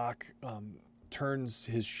 Spock turns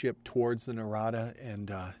his ship towards the Narada,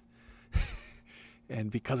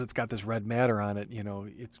 and because it's got this red matter on it,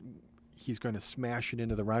 he's going to smash it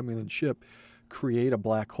into the Romulan ship, create a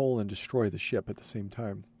black hole, and destroy the ship at the same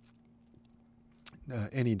time.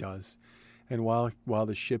 And he does. And while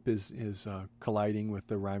the ship is colliding with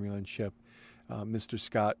the Romulan ship, Mr.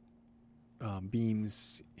 Scott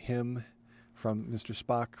beams Mr.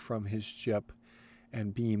 Spock from his ship,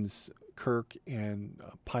 and beams Kirk and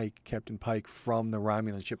Captain Pike from the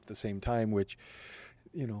Romulan ship at the same time, which,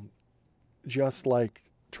 just like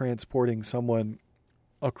transporting someone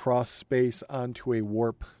across space onto a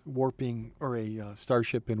warping or a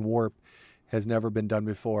starship in warp has never been done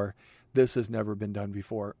before. This has never been done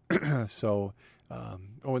before. So,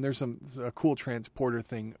 and there's a cool transporter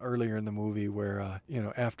thing earlier in the movie where,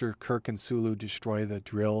 after Kirk and Sulu destroy the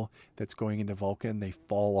drill that's going into Vulcan, they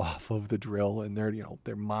fall off of the drill, and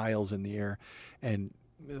they're miles in the air. And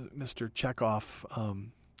Mr. Chekhov,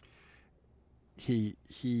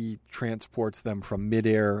 he transports them from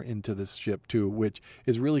midair into this ship too, which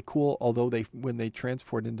is really cool. Although when they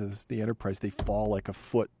transport into the Enterprise, they fall like a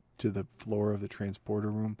foot to the floor of the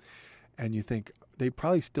transporter room. And you think they'd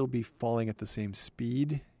probably still be falling at the same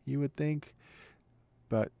speed, you would think.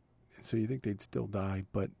 So you think they'd still die,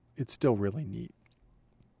 but it's still really neat.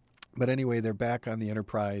 But anyway, they're back on the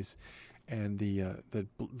Enterprise, and the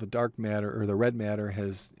dark matter, or the red matter,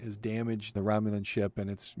 has damaged the Romulan ship, and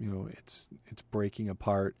it's breaking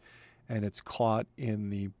apart, and it's caught in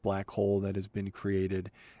the black hole that has been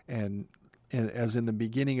created. And as in the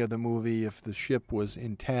beginning of the movie, if the ship was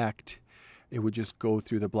intact, it would just go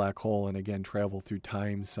through the black hole and again travel through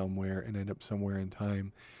time somewhere and end up somewhere in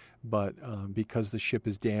time. But because the ship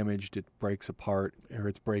is damaged, it breaks apart, or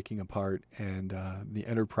it's breaking apart, and the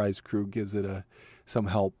Enterprise crew gives it some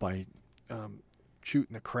help by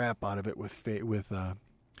shooting the crap out of it with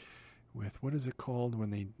what is it called when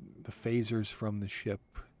the phasers from the ship,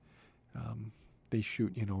 they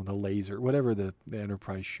shoot the laser, whatever the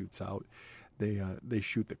Enterprise shoots out. They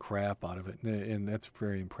shoot the crap out of it, and that's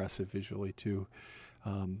very impressive visually too,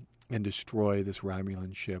 and destroy this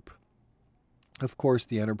Romulan ship. Of course,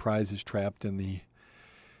 the Enterprise is trapped in the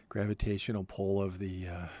gravitational pull of the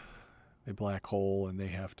black hole, and they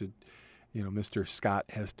have to, Mr. Scott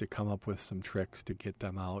has to come up with some tricks to get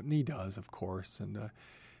them out, and he does, of course. And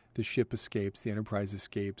the ship escapes, the Enterprise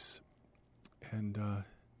escapes, and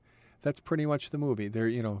that's pretty much the movie.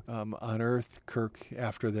 There, on Earth,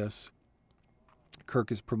 after this,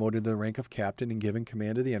 Kirk is promoted to the rank of captain and given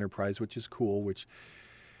command of the Enterprise, which is cool, which,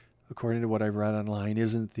 according to what I've read online,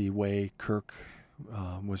 isn't the way Kirk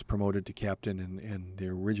was promoted to captain in the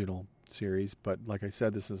original series. But like I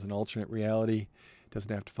said, this is an alternate reality.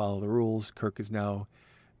 Doesn't have to follow the rules. Kirk is now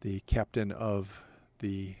the captain of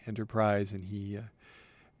the Enterprise, and he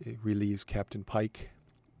relieves Captain Pike,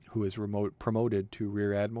 who is promoted to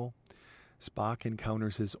Rear Admiral. Spock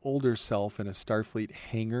encounters his older self in a Starfleet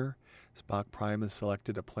hangar. Spock Prime has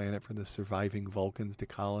selected a planet for the surviving Vulcans to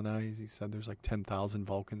colonize. He said there's like 10,000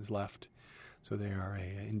 Vulcans left, so they are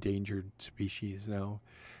an endangered species now.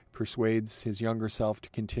 Persuades his younger self to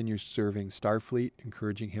continue serving Starfleet,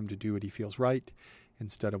 encouraging him to do what he feels right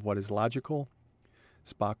instead of what is logical.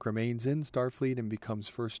 Spock remains in Starfleet and becomes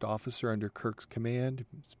first officer under Kirk's command,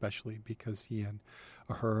 especially because he and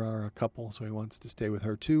her are a couple, so he wants to stay with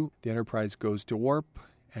her too. The Enterprise goes to warp,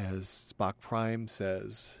 as Spock Prime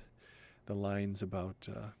says the lines about,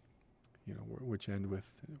 which end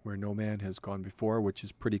with "where no man has gone before," which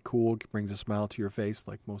is pretty cool. It brings a smile to your face,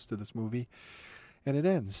 like most of this movie. And it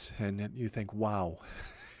ends, and you think, wow,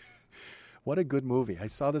 what a good movie. I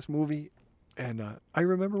saw this movie, and I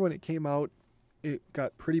remember when it came out, it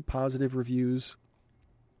got pretty positive reviews.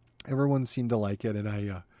 Everyone seemed to like it, and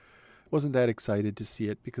I wasn't that excited to see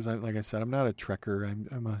it because, like I said, I'm not a Trekker.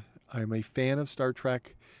 I'm a fan of Star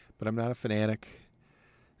Trek, but I'm not a fanatic.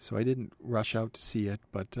 So I didn't rush out to see it,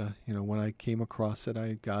 but when I came across it,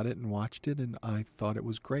 I got it and watched it, and I thought it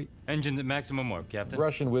was great. Engines at maximum warp, Captain.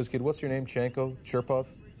 Russian whiz kid, what's your name, Chanko?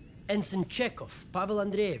 Cherpov? Ensign Chekhov, Pavel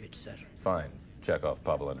Andreevich, sir. Fine. Chekhov,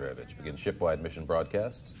 Pavel Andreevich. Begin shipwide mission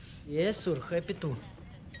broadcast. Yes, sir, happy to.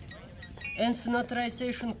 Ensign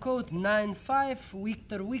authorization code 95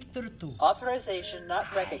 Victor 2. Authorization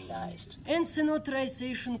not recognized. Ensign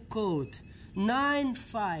authorization code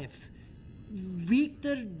 95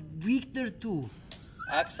 Victor 2.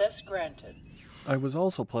 Access granted. I was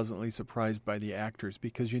also pleasantly surprised by the actors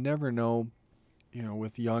because you never know,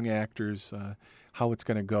 with young actors, how it's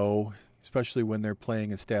going to go, especially when they're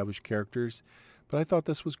playing established characters. But I thought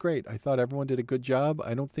this was great. I thought everyone did a good job.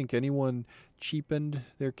 I don't think anyone cheapened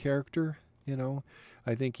their character,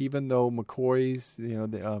 I think even though McCoy's,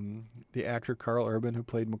 the actor Carl Urban who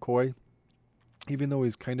played McCoy, even though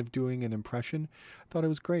he's kind of doing an impression, I thought it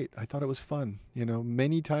was great. I thought it was fun.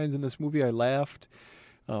 Many times in this movie I laughed.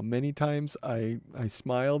 Many times I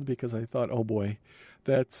smiled because I thought, oh boy,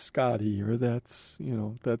 that's Scotty, or that's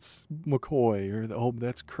McCoy, or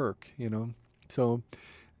that's Kirk, So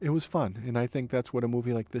it was fun. And I think that's what a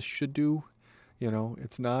movie like this should do.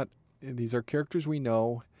 It's not, these are characters we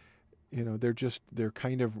know, they're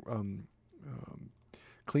kind of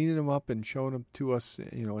cleaning them up and showing them to us,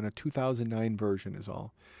 in a 2009 version is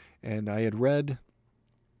all. And I had read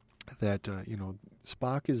that,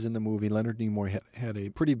 Spock is in the movie. Leonard Nimoy had a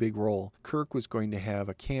pretty big role. Kirk was going to have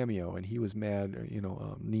a cameo, and he was mad,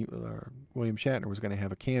 William Shatner was going to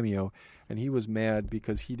have a cameo, and he was mad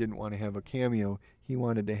because he didn't want to have a cameo. He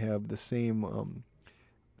wanted to have the same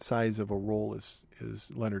size of a role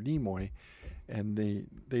as Leonard Nimoy. And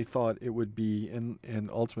they thought it would be, and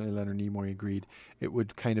ultimately Leonard Nimoy agreed, it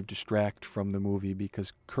would kind of distract from the movie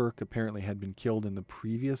because Kirk apparently had been killed in the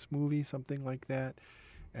previous movie, something like that.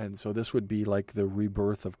 And so this would be like the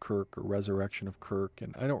rebirth of Kirk or resurrection of Kirk.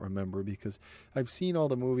 And I don't remember because I've seen all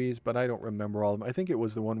the movies, but I don't remember all of them. I think it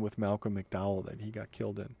was the one with Malcolm McDowell that he got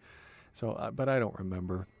killed in. So, but I don't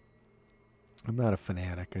remember. I'm not a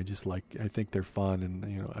fanatic. I think they're fun,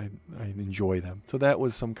 and I enjoy them. So that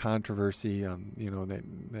was some controversy, that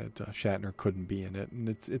Shatner couldn't be in it, and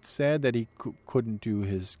it's sad that he couldn't do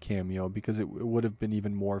his cameo because it would have been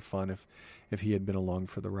even more fun if he had been along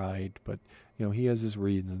for the ride. But he has his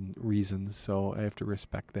reasons, so I have to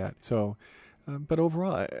respect that. So, but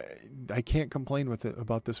overall, I can't complain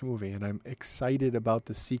about this movie, and I'm excited about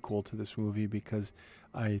the sequel to this movie because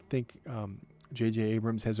I think. J.J.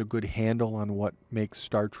 Abrams has a good handle on what makes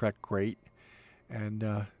Star Trek great.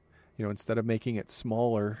 And, instead of making it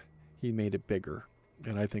smaller, he made it bigger.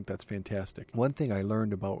 And I think that's fantastic. One thing I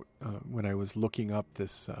learned about when I was looking up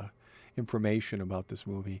this information about this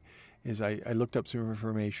movie is I looked up some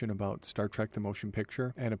information about Star Trek the Motion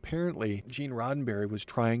Picture. And apparently Gene Roddenberry was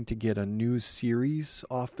trying to get a new series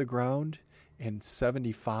off the ground. In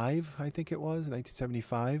 1975, I think it was,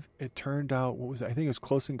 1975, it turned out, I think it was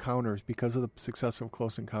Close Encounters. Because of the success of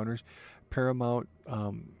Close Encounters, Paramount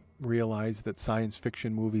realized that science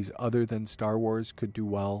fiction movies other than Star Wars could do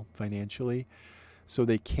well financially. So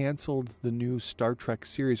they canceled the new Star Trek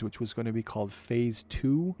series, which was going to be called Phase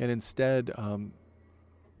 2, and instead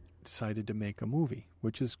decided to make a movie,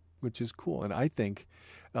 which is cool. And I think,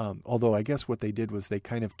 although I guess what they did was they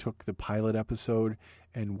kind of took the pilot episode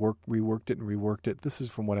and reworked it. This is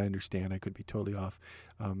from what I understand. I could be totally off.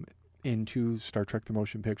 Into Star Trek the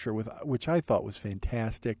Motion Picture, which I thought was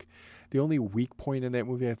fantastic. The only weak point in that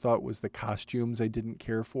movie I thought was the costumes I didn't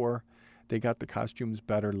care for. They got the costumes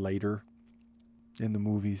better later in the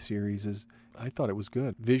movie series. I thought it was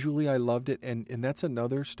good. Visually, I loved it, and that's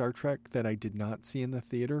another Star Trek that I did not see in the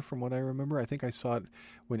theater from what I remember. I think I saw it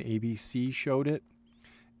when ABC showed it,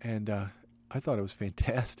 and I thought it was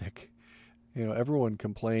fantastic. Everyone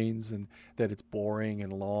complains and that it's boring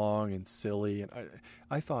and long and silly, and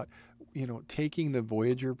I thought, taking the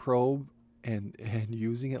Voyager probe and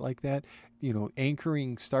using it like that,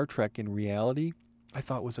 anchoring Star Trek in reality, I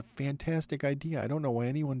thought was a fantastic idea. I don't know why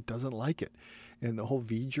anyone doesn't like it. And the whole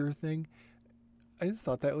Voyager thing, I just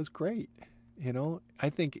thought that was great. I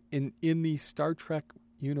think in the Star Trek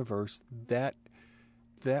universe that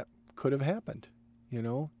could have happened,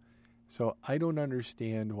 So I don't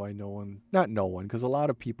understand why not no one, because a lot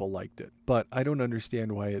of people liked it, but I don't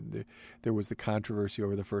understand why there was the controversy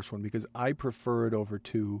over the first one, because I prefer it over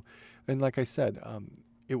 2. And like I said,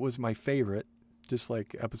 it was my favorite, just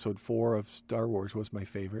like Episode 4 of Star Wars was my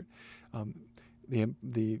favorite.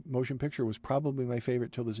 The motion picture was probably my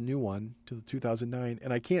favorite till this new one, till the 2009.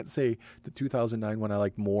 And I can't say the 2009 one I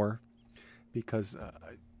like more, because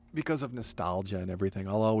because of nostalgia and everything,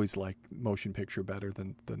 I'll always like motion picture better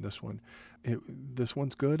than this one. This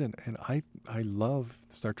one's good, and I love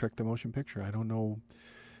Star Trek the motion picture. I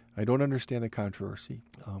don't understand the controversy,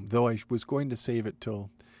 though I was going to save it till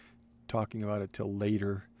talking about it till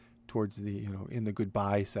later, towards the in the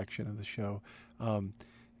goodbye section of the show.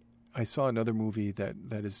 I saw another movie that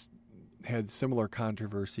had similar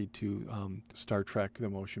controversy to Star Trek the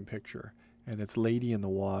motion picture, and it's Lady in the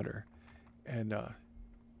Water, and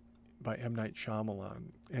by M. Night Shyamalan.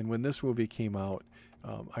 And when this movie came out,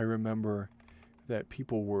 I remember that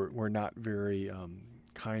people were not very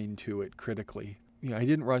kind to it critically. I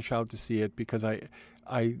didn't rush out to see it because I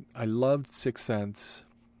loved Sixth Sense.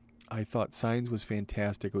 I thought Signs was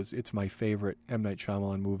fantastic. It's my favorite M. Night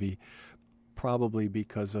Shyamalan movie, probably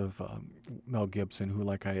because of Mel Gibson, who,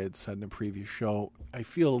 like I had said in a previous show, I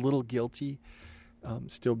feel a little guilty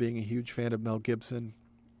still being a huge fan of Mel Gibson,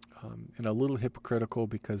 and a little hypocritical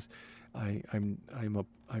because I'm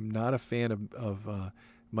not a fan of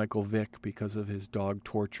Michael Vick because of his dog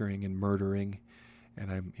torturing and murdering, and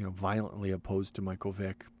I'm violently opposed to Michael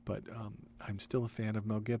Vick, but I'm still a fan of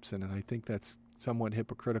Mel Gibson, and I think that's somewhat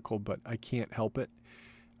hypocritical, but I can't help it.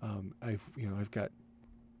 I've got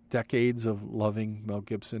decades of loving Mel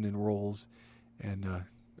Gibson in roles, and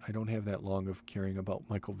I don't have that long of caring about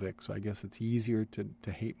Michael Vick, so I guess it's easier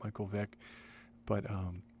to hate Michael Vick. But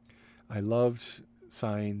I loved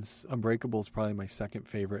Signs. Unbreakable is probably my second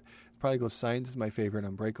favorite. It probably goes Signs is my favorite,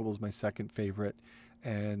 Unbreakable is my second favorite,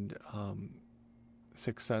 and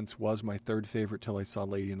Sixth Sense was my third favorite till I saw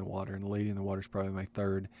Lady in the Water, and Lady in the Water is probably my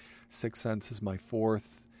third. Sixth Sense is my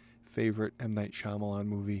fourth favorite M. Night Shyamalan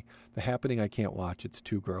movie. The Happening I can't watch. It's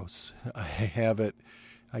too gross. I have it.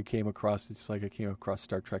 I came across it just like I came across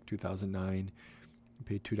Star Trek 2009. I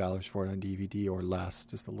paid $2 for it on DVD or less,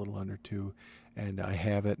 just a little under $2. And I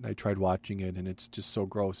have it, and I tried watching it, and it's just so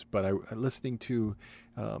gross. But listening to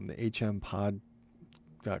the HMPod.com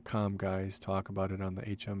guys talk about it on the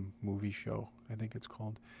HM Movie Show, I think it's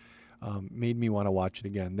called, made me want to watch it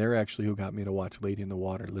again. They're actually who got me to watch Lady in the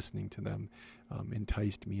Water. Listening to them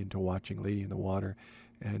enticed me into watching Lady in the Water,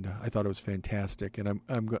 and I thought it was fantastic. And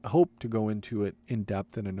I'm hope to go into it in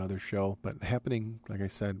depth in another show. But The Happening, like I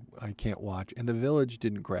said, I can't watch. And The Village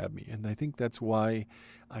didn't grab me, and I think that's why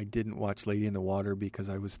I didn't watch Lady in the Water, because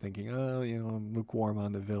I was thinking, I'm lukewarm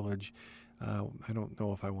on The Village. I don't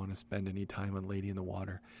know if I want to spend any time on Lady in the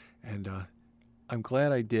Water, and I'm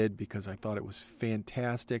glad I did, because I thought it was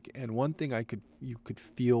fantastic. And one thing you could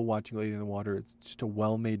feel watching Lady in the Water, it's just a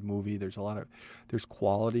well-made movie. There's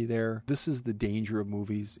quality there. This is the danger of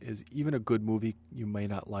movies, is even a good movie you may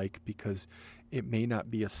not like because it may not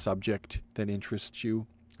be a subject that interests you.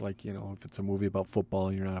 Like, if it's a movie about football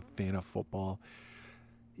and you're not a fan of football,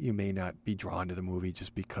 you may not be drawn to the movie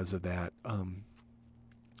just because of that.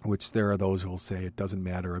 Which there are those who will say it doesn't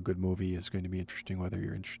matter. A good movie is going to be interesting whether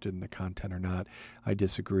you're interested in the content or not. I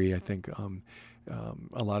disagree. I think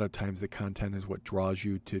a lot of times the content is what draws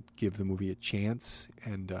you to give the movie a chance.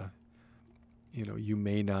 And, you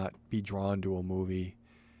may not be drawn to a movie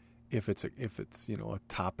if it's a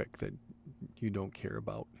topic that you don't care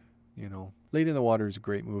about. Lady in the Water is a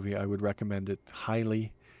great movie. I would recommend it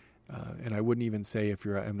highly. And I wouldn't even say if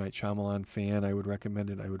you're a M. Night Shyamalan fan, I would recommend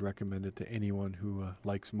it. I would recommend it to anyone who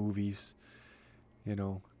likes movies.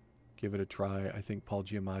 Give it a try. I think Paul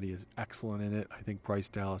Giamatti is excellent in it. I think Bryce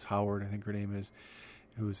Dallas Howard, I think her name is,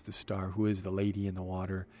 who is the star, who is the Lady in the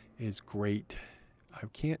Water, is great. I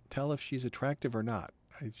can't tell if she's attractive or not.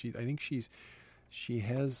 I think she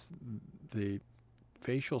has the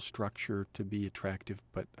facial structure to be attractive,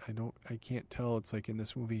 but I can't tell. It's like in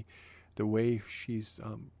this movie, the way she's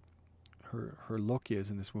her look is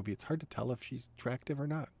in this movie, it's hard to tell if she's attractive or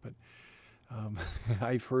not, but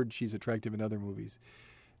I've heard she's attractive in other movies,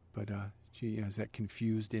 but she has that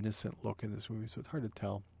confused, innocent look in this movie, so it's hard to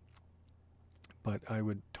tell. But I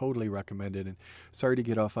would totally recommend it. And sorry to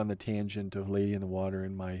get off on the tangent of Lady in the Water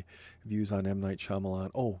and my views on M. Night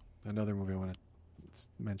Shyamalan. Oh, another movie I want to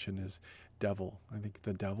mention is Devil. I think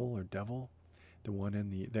The Devil, the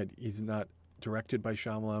one that is not directed by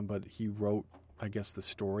Shyamalan, but he wrote, I guess, the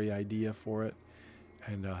story idea for it,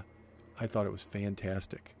 and I thought it was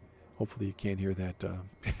fantastic. Hopefully you can't hear that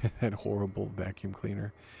that horrible vacuum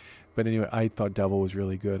cleaner. But anyway, I thought Devil was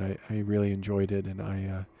really good. I really enjoyed it, and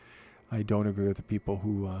I don't agree with the people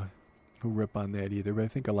who rip on that either. But I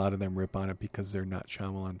think a lot of them rip on it because they're not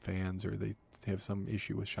Shyamalan fans, or they have some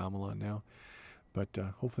issue with Shyamalan now. But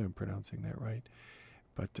hopefully I'm pronouncing that right.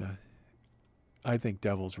 But I think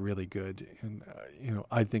Devil's really good, and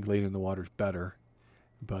I think Lady in the Water's better.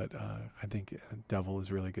 But I think Devil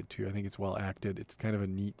is really good too. I think it's well acted. It's kind of a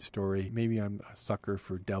neat story. Maybe I'm a sucker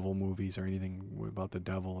for devil movies or anything about the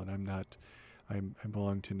devil, and I'm not. I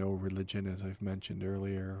belong to no religion, as I've mentioned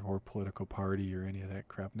earlier, or political party or any of that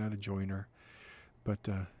crap. Not a joiner, but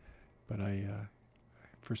I,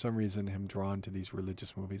 for some reason, am drawn to these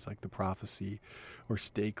religious movies like The Prophecy, or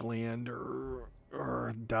Stake Land,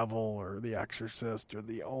 or Devil, or The Exorcist, or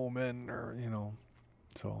The Omen, or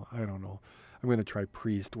So I don't know. I'm going to try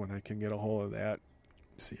Priest when I can get a hold of that.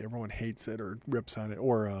 See, everyone hates it or rips on it.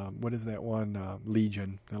 Or what is that one?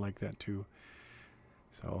 Legion. I like that too.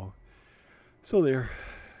 So there.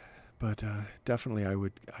 But definitely I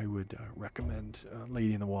would recommend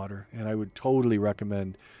Lady in the Water. And I would totally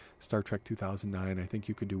recommend Star Trek 2009. I think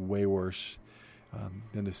you could do way worse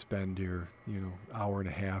than to spend your hour and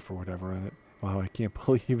a half or whatever on it. Wow, I can't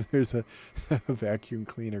believe there's a vacuum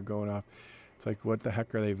cleaner going off. It's like, what the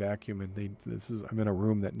heck are they vacuuming? I'm in a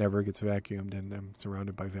room that never gets vacuumed, and I'm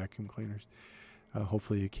surrounded by vacuum cleaners.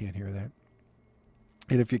 Hopefully you can't hear that.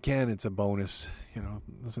 And if you can, it's a bonus.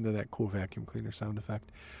 Listen to that cool vacuum cleaner sound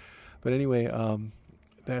effect. But anyway,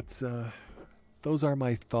 those are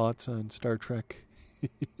my thoughts on Star Trek.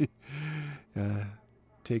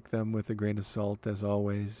 Take them with a grain of salt, as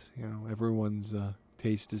always. Everyone's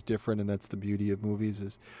taste is different, and that's the beauty of movies.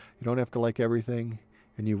 Is you don't have to like everything.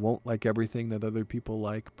 And you won't like everything that other people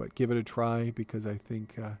like, but give it a try, because I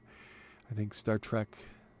think Star Trek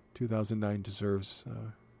 2009 deserves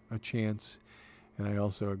a chance. And I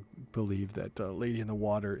also believe that Lady in the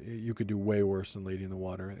Water, you could do way worse than Lady in the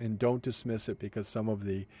Water. And don't dismiss it because some of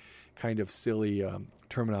the kind of silly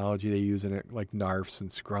terminology they use in it, like narfs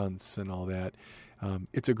and scrunts and all that.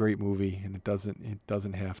 It's a great movie, and it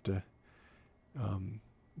doesn't have to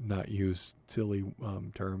not use silly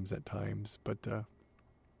terms at times, but.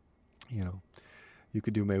 You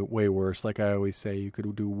could do way worse. Like I always say, you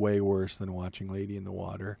could do way worse than watching Lady in the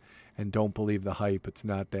Water. And don't believe the hype. It's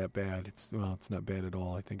not that bad. It's not bad at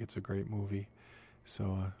all. I think it's a great movie.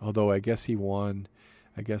 So, although I guess Shyamalan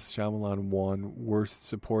won Worst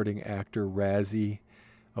Supporting Actor Razzie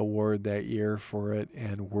Award that year for it,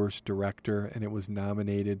 and Worst Director, and it was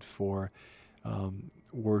nominated for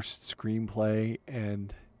Worst Screenplay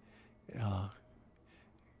and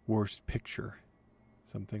Worst Picture.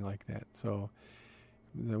 Something like that. So,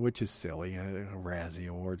 which is silly. Razzie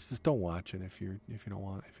Awards. Just don't watch it if you don't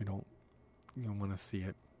want to see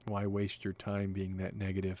it. Why waste your time being that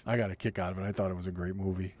negative? I got a kick out of it. I thought it was a great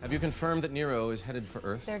movie. Have you confirmed that Nero is headed for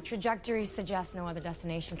Earth? Their trajectory suggests no other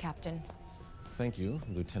destination, Captain. Thank you,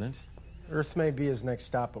 Lieutenant. Earth may be his next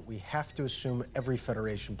stop, but we have to assume every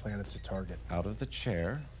Federation planet's a target. Out of the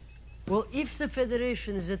chair. Well, if the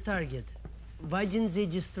Federation is a target, why didn't they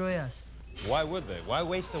destroy us? Why would they? Why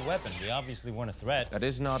waste a weapon? We obviously weren't a threat. That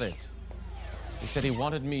is not it. He said he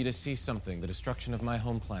wanted me to see something, the destruction of my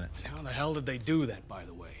home planet. How the hell did they do that, by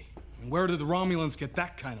the way? And where did the Romulans get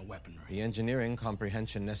that kind of weaponry? The engineering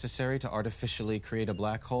comprehension necessary to artificially create a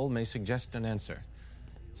black hole may suggest an answer.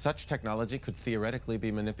 Such technology could theoretically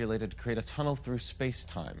be manipulated to create a tunnel through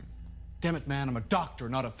space-time. Damn it, man, I'm a doctor,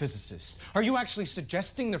 not a physicist. Are you actually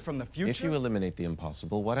suggesting they're from the future? If you eliminate the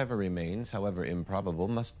impossible, whatever remains, however improbable,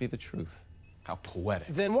 must be the truth. How poetic.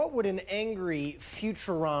 Then what would an angry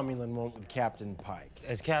future Romulan want with Captain Pike?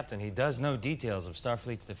 As captain, he does know details of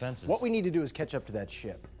Starfleet's defenses. What we need to do is catch up to that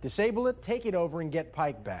ship. Disable it, take it over, and get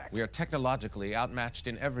Pike back. We are technologically outmatched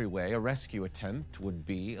in every way. A rescue attempt would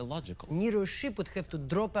be illogical. Nero's ship would have to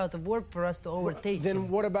drop out of warp for us to overtake Then him.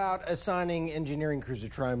 what about assigning engineering crews to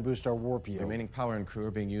try and boost our warp yield? Remaining power and crew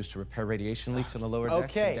are being used to repair radiation leaks on the lower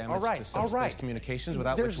decks and damage to subspace communications,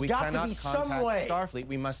 without which we cannot contact Starfleet.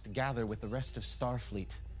 We must gather with the rest of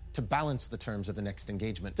Starfleet to balance the terms of the next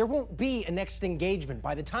engagement. There won't be a next engagement.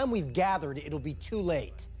 By the time we've gathered, it'll be too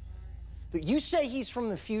late. But you say he's from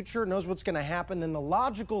the future, knows what's going to happen, then the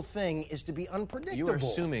logical thing is to be unpredictable. You are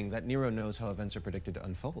assuming that Nero knows how events are predicted to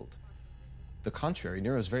unfold. The contrary,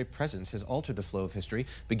 Nero's very presence has altered the flow of history,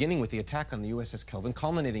 beginning with the attack on the USS Kelvin,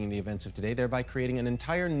 culminating in the events of today, thereby creating an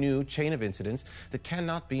entire new chain of incidents that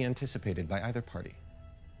cannot be anticipated by either party.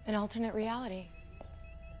 An alternate reality.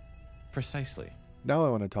 Precisely. Now I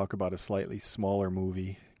want to talk about a slightly smaller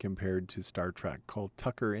movie compared to Star Trek called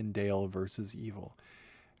Tucker and Dale vs. Evil.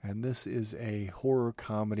 And this is a horror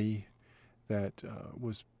comedy that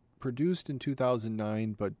was produced in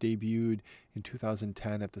 2009 but debuted in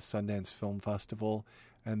 2010 at the Sundance Film Festival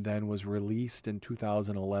and then was released in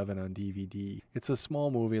 2011 on DVD. It's a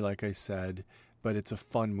small movie, like I said, but it's a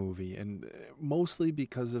fun movie, and mostly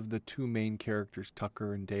because of the two main characters,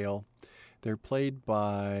 Tucker and Dale. They're played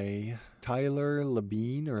by Tyler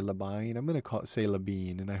Labine or Labine. I'm going to say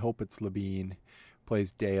Labine, and I hope it's Labine,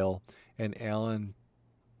 plays Dale, and Alan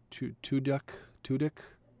Tudyk.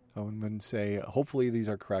 I'm going to say, hopefully these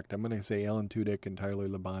are correct. I'm going to say Alan Tudyk and Tyler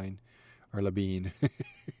Labine.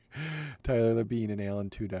 Tyler Labine and Alan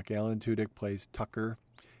Tudyk. Alan Tudyk plays Tucker,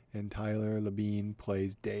 and Tyler Labine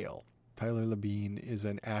plays Dale. Tyler Labine is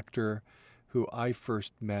an actor who I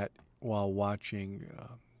first met while watching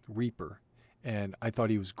Reaper, and I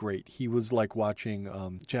thought he was great. He was like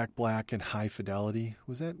watching Jack Black and High Fidelity.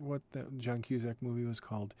 Was that what that John Cusack movie was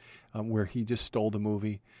called? Where he just stole the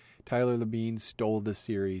movie. Tyler Labine stole the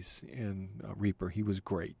series in Reaper. He was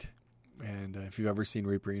great. And if you've ever seen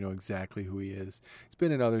Reaper, you know exactly who he is. He's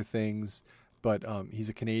been in other things, but he's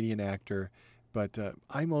a Canadian actor. But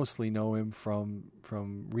I mostly know him from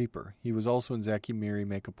Reaper. He was also in Zack and Miri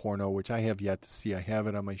Make a Porno, which I have yet to see. I have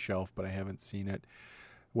it on my shelf, but I haven't seen it.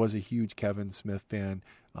 Was a huge Kevin Smith fan.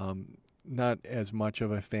 Not as much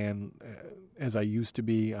of a fan as I used to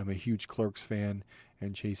be. I'm a huge Clerks fan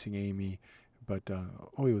and Chasing Amy. But,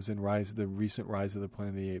 he was in the recent Rise of the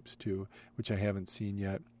Planet of the Apes, too, which I haven't seen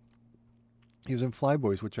yet. He was in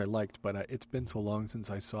Flyboys, which I liked, but it's been so long since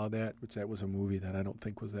I saw that, which that was a movie that I don't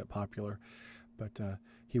think was that popular. But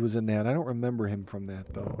he was in that. I don't remember him from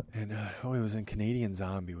that, though. And, he was in Canadian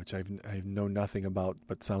Zombie, which I know nothing about,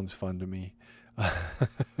 but sounds fun to me.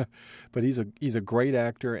 But he's a great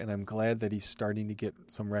actor, and I'm glad that he's starting to get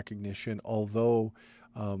some recognition, although,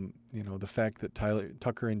 the fact that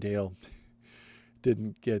Tucker and Dale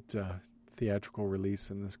didn't get theatrical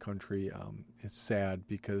release in this country is sad,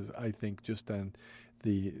 because I think just on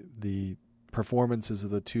the performances of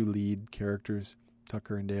the two lead characters,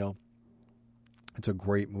 Tucker and Dale, it's a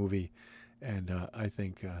great movie, and I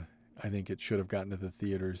think it should have gotten to the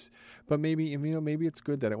theaters. But maybe it's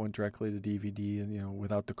good that it went directly to DVD, and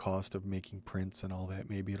without the cost of making prints and all that.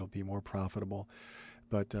 Maybe it'll be more profitable.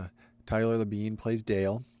 But Tyler Labine plays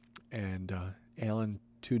Dale, and Alan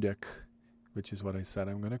Tudyk, which is what I said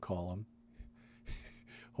I'm going to call him.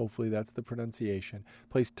 Hopefully that's the pronunciation.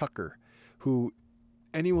 Plays Tucker, who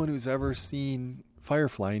anyone who's ever seen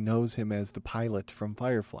Firefly knows him as the pilot from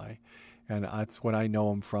Firefly. And that's what I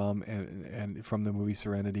know him from, and from the movie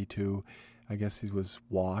Serenity too. I guess he was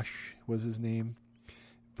Wash was his name.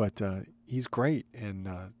 But he's great in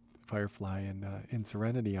Firefly, and in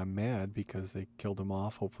Serenity I'm mad because they killed him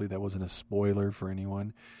off. Hopefully that wasn't a spoiler for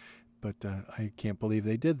anyone. But I can't believe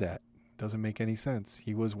they did that. Doesn't make any sense.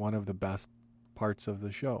 He was one of the best parts of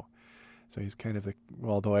the show. So he's kind of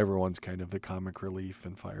although everyone's kind of the comic relief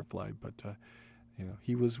in Firefly, but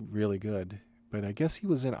he was really good. But I guess he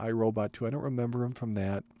was in iRobot too. I don't remember him from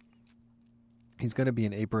that. He's going to be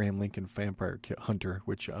an Abraham Lincoln Vampire Hunter,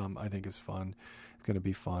 which I think is fun. It's going to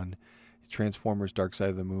be fun. Transformers: Dark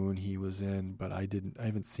Side of the Moon he was in, but I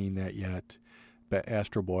haven't seen that yet. But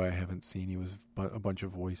Astro Boy I haven't seen. He was a bunch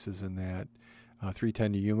of voices in that.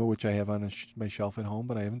 3:10 to Yuma, which I have on my shelf at home,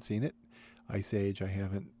 but I haven't seen it. Ice Age I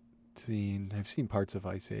haven't seen. I've seen parts of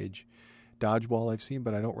Ice Age. Dodgeball I've seen,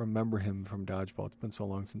 but I don't remember him from Dodgeball. It's been so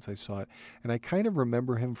long since I saw it. And I kind of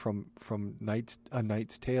remember him from A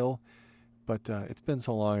Knight's Tale, but it's been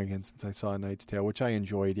so long again since I saw A Knight's Tale, which I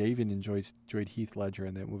enjoyed. I even enjoyed Heath Ledger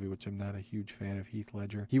in that movie, which I'm not a huge fan of Heath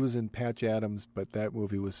Ledger. He was in Patch Adams, but that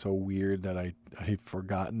movie was so weird that I'd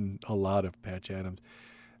forgotten a lot of Patch Adams.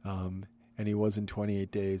 And he was in 28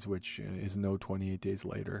 Days, which is no 28 Days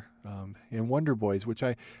Later. And Wonder Boys, which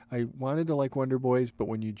I wanted to like Wonder Boys, but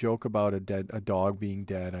when you joke about a dog being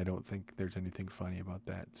dead, I don't think there's anything funny about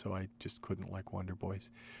that. So I just couldn't like Wonder Boys.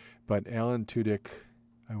 But Alan Tudyk,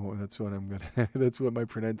 that's what my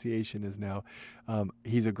pronunciation is now.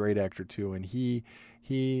 He's a great actor too, and he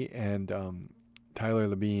and Tyler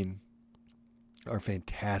Labine are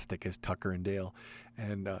fantastic as Tucker and Dale.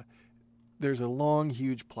 And there's a long,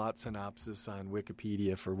 huge plot synopsis on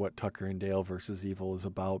Wikipedia for what Tucker and Dale versus Evil is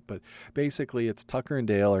about. But basically, it's Tucker and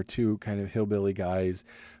Dale are two kind of hillbilly guys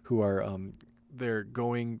who are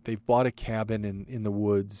they've bought a cabin in the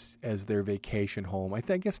woods as their vacation home. I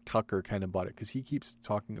guess Tucker kind of bought it because he keeps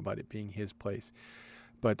talking about it being his place.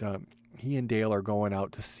 But he and Dale are going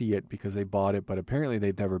out to see it because they bought it, but apparently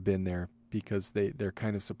they've never been there because they're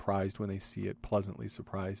kind of surprised when they see it, pleasantly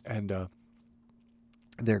surprised. And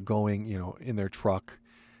they're going, in their truck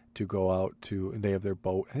to go out to, and they have their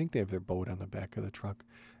boat. I think they have their boat on the back of the truck.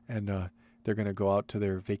 And they're going to go out to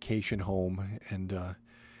their vacation home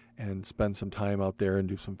and spend some time out there and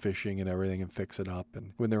do some fishing and everything and fix it up.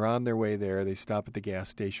 And when they're on their way there, they stop at the gas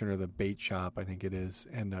station or the bait shop, I think it is,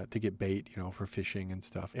 and to get bait, for fishing and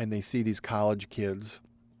stuff. And they see these college kids,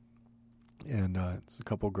 and it's a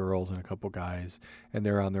couple girls and a couple guys, and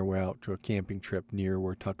they're on their way out to a camping trip near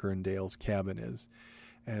where Tucker and Dale's cabin is.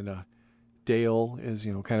 And Dale is,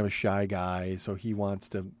 kind of a shy guy, so he wants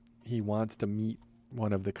to meet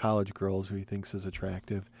one of the college girls who he thinks is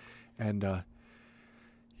attractive, and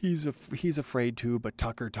he's afraid to, but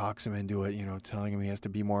Tucker talks him into it, telling him he has to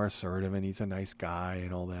be more assertive and he's a nice guy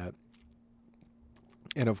and all that.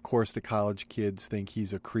 And of course, the college kids think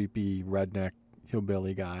he's a creepy redneck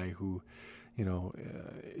hillbilly guy who,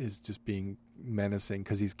 is just being menacing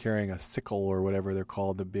because he's carrying a sickle or whatever they're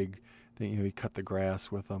called, the big thing. He cut the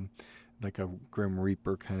grass with them, like a Grim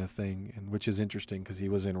Reaper kind of thing, and which is interesting because he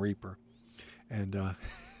was in Reaper, and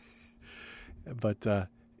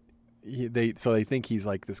they think he's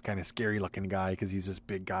like this kind of scary looking guy because he's this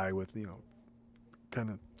big guy with kind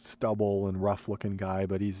of stubble and rough looking guy,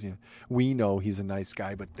 but we know he's a nice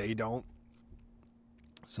guy, but they don't.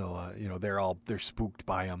 So they're spooked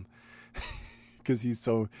by him because he's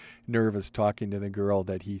so nervous talking to the girl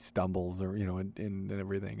that he stumbles, or and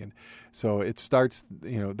everything. And so it starts,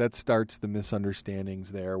 that starts the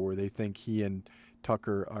misunderstandings there, where they think he and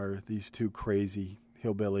Tucker are these two crazy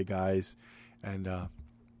hillbilly guys, and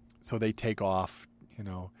so they take off,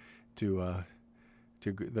 to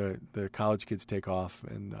the college kids take off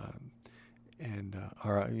and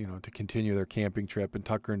are to continue their camping trip, and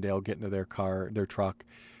Tucker and Dale get into their truck,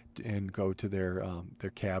 and go to their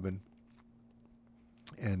cabin.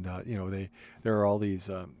 And there are all these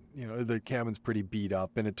the cabin's pretty beat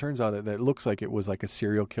up, and it turns out that it looks like it was like a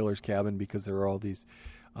serial killer's cabin because there are these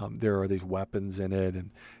weapons in it,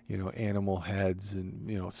 and animal heads,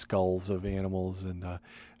 and skulls of animals, and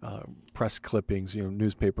press clippings,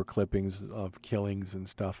 newspaper clippings of killings and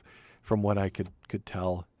stuff. From what I could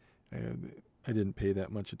tell, I didn't pay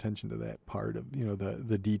that much attention to that part of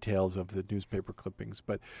the details of the newspaper clippings,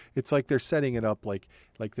 but it's like they're setting it up like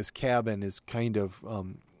this cabin is kind of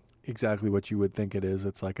exactly what you would think it is.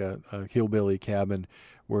 It's like a hillbilly cabin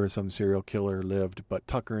where some serial killer lived, but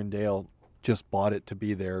Tucker and Dale just bought it to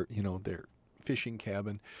be their fishing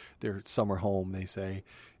cabin, their summer home, they say,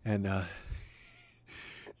 and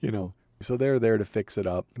so they're there to fix it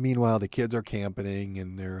up. Meanwhile, the kids are camping,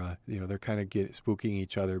 and they're kind of spooking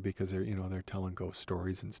each other because they're telling ghost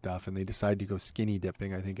stories and stuff, and they decide to go skinny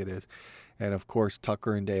dipping, I think it is. And of course,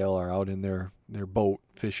 Tucker and Dale are out in their boat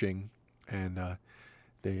fishing, and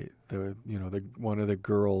one of the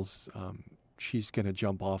girls, she's going to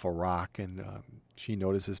jump off a rock, and she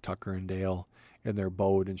notices Tucker and Dale in their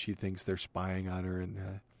boat, and she thinks they're spying on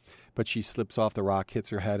her, but she slips off the rock,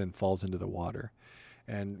 hits her head, and falls into the water.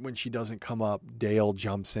 And when she doesn't come up, Dale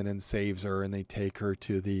jumps in and saves her, and they take her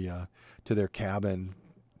to their cabin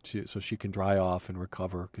so she can dry off and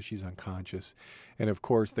recover because she's unconscious. And of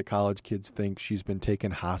course, the college kids think she's been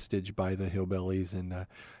taken hostage by the hillbillies and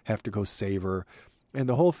have to go save her. And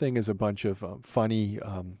the whole thing is a bunch of funny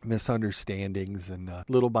misunderstandings, and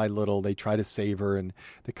little by little they try to save her, and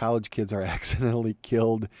the college kids are accidentally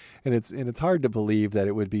killed. And it's hard to believe that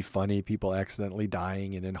it would be funny, people accidentally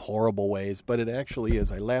dying and in horrible ways, but it actually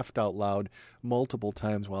is. I laughed out loud multiple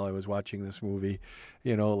times while I was watching this movie,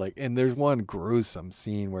 and there's one gruesome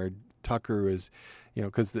scene where Tucker is,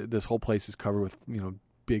 because this whole place is covered with,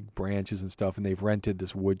 big branches and stuff, and they've rented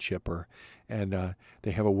this wood chipper, and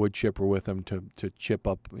they have a wood chipper with them to chip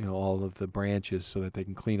up all of the branches so that they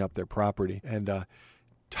can clean up their property. And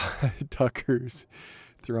Tucker's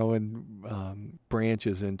throwing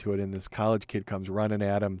branches into it, and this college kid comes running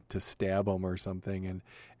at him to stab him or something,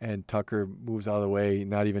 and Tucker moves out of the way,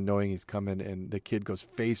 not even knowing he's coming, and the kid goes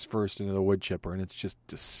face first into the wood chipper, and it's just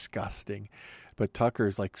disgusting. But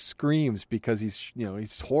Tucker's like screams because he's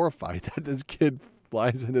horrified that this kid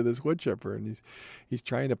flies into this wood chipper, and he's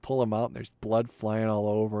trying to pull him out, and there's blood flying all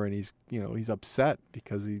over, and he's upset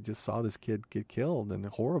because he just saw this kid get killed, and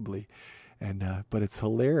horribly, and but it's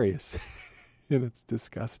hilarious and it's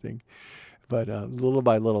disgusting. But little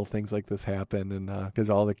by little things like this happen, and because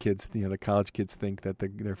all the kids, the college kids think that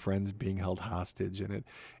their friend's being held hostage, and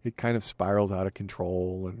it kind of spirals out of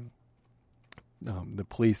control, and the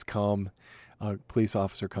police come. A police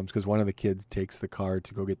officer comes because one of the kids takes the car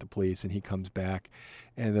to go get the police, and he comes back,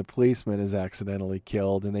 and the policeman is accidentally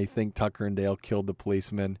killed, and they think Tucker and Dale killed the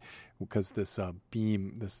policeman because this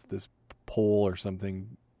beam, this pole or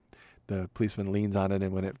something, the policeman leans on it,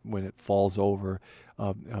 and when it falls over,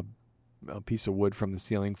 a piece of wood from the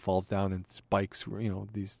ceiling falls down and spikes.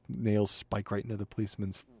 These nails spike right into the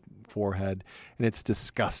policeman's forehead, and it's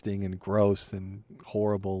disgusting and gross and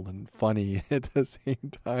horrible and funny at the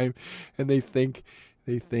same time. And they think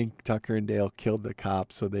Tucker and Dale killed the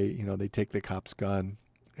cops, so they take the cop's gun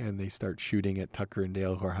and they start shooting at Tucker and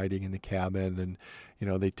Dale, who are hiding in the cabin,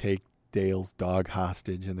 and they take Dale's dog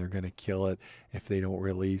hostage, and they're going to kill it if they don't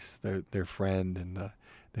release their friend, and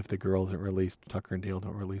if the girl isn't released, Tucker and Dale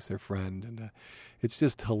don't release their friend. And it's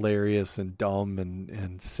just hilarious and dumb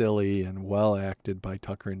and silly and well acted by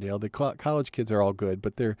Tucker and Dale. The college kids are all good,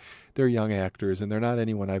 but they're young actors, and they're not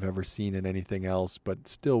anyone I've ever seen in anything else, but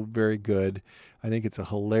still very good. I think it's a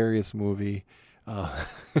hilarious movie.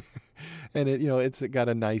 And it's got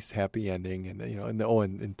a nice happy ending,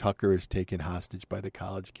 and Tucker is taken hostage by the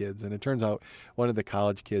college kids, and it turns out one of the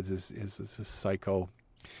college kids is a psycho.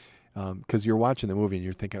 Because you're watching the movie and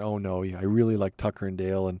you're thinking, oh no, I really like Tucker and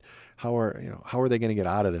Dale, and how are they going to get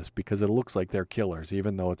out of this? Because it looks like they're killers,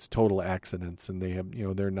 even though it's total accidents and they have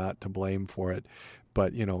they're not to blame for it.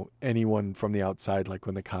 But anyone from the outside, like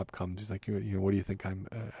when the cop comes, he's like, what do you think? I'm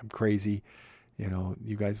crazy?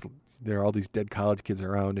 You guys, there are all these dead college kids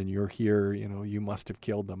around, and you're here. You must have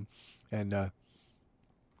killed them, and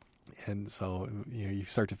so you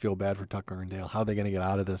start to feel bad for Tucker and Dale. How are they going to get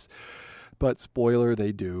out of this? But spoiler,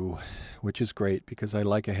 they do, which is great because I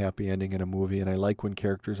like a happy ending in a movie, and I like when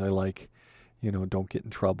characters I like, don't get in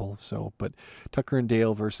trouble. So, but Tucker and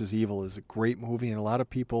Dale versus Evil is a great movie, and a lot of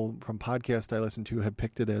people from podcasts I listen to have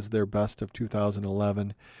picked it as their best of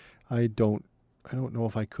 2011. I don't know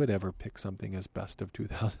if I could ever pick something as best of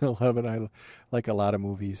 2011. I like a lot of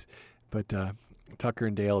movies, but Tucker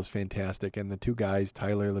and Dale is fantastic, and the two guys,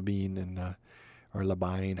 Tyler Labine and or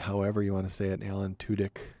Labine, however you want to say it, and Alan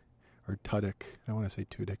Tudyk. Or Tudyk, I want to say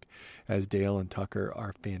Tudyk, as Dale and Tucker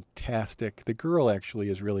are fantastic. The girl actually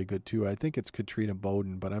is really good too. I think it's Katrina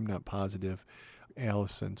Bowden, but I'm not positive.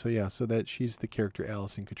 Allison. So that she's the character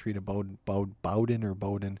Allison, Katrina Bowden.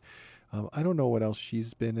 I don't know what else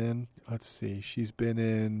she's been in. Let's see. She's been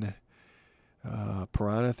in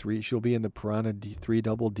Piranha 3. She'll be in the Piranha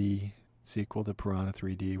 3DD sequel to Piranha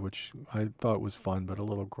 3D, which I thought was fun, but a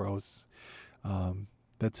little gross.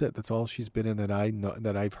 That's it. That's all she's been in that I know,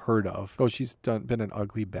 that I've heard of. Oh, she's been an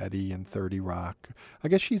Ugly Betty in 30 Rock. I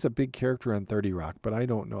guess she's a big character on 30 Rock, but I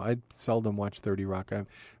don't know. I seldom watch 30 Rock. If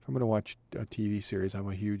I'm going to watch a TV series, I'm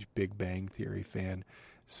a huge Big Bang Theory fan.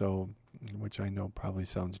 So, which I know probably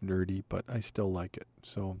sounds nerdy, but I still like it.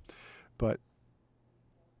 So, but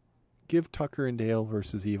give Tucker and Dale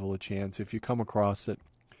versus Evil a chance if you come across it.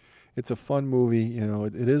 It's a fun movie.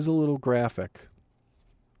 It is a little graphic.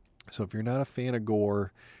 So if you're not a fan of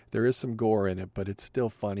gore, there is some gore in it, but it's still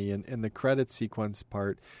funny. And the credit sequence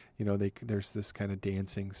part, there's this kind of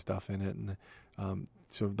dancing stuff in it. And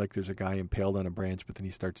so like there's a guy impaled on a branch, but then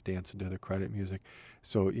he starts dancing to the credit music.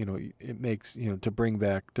 So, it makes, to bring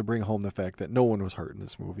home the fact that no one was hurt in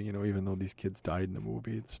this movie, even though these kids died in the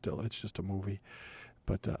movie, it's just a movie.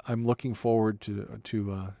 But I'm looking forward to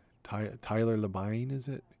Tyler Labine, is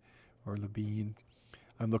it? Or Labine?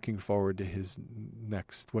 I'm looking forward to his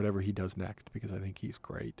next, whatever he does next, because I think he's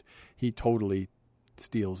great. He totally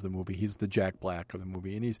steals the movie. He's the Jack Black of the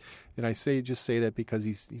movie, and I say that because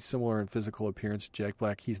he's similar in physical appearance to Jack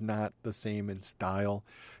Black. He's not the same in style.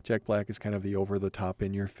 Jack Black is kind of the over the top,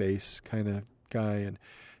 in your face kind of guy, and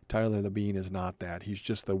Tyler Labine is not that. He's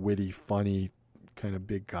just the witty, funny kind of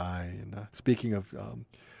big guy. And speaking of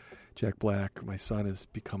Jack Black, my son has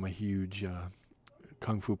become a huge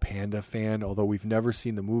Kung Fu Panda fan, although we've never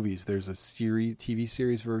seen the movies. There's a TV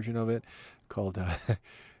series version of it called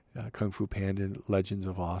Kung Fu Panda Legends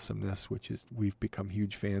of Awesomeness, which we've become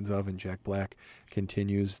huge fans of, and Jack Black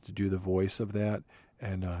continues to do the voice of that,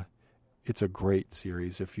 and it's a great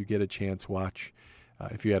series. If you get a chance, watch.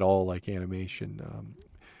 If you at all like animation,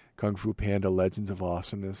 Kung Fu Panda Legends of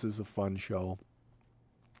Awesomeness is a fun show.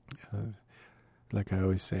 Like I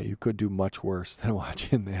always say, you could do much worse than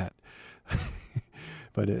watching that.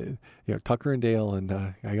 But Tucker and Dale, and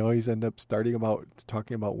I always end up talking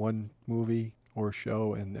about one movie or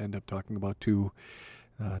show and end up talking about two.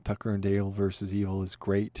 Tucker and Dale versus Evil is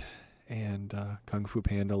great, and Kung Fu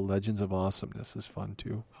Panda Legends of Awesomeness is fun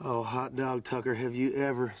too. Oh, hot dog, Tucker, have you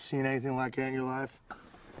ever seen anything like that in your life?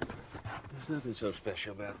 There's nothing so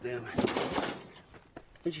special about them.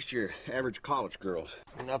 They're just your average college girls.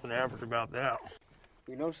 There's nothing average about that.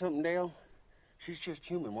 You know something, Dale? She's just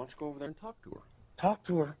human. Why don't you go over there and talk to her? Talk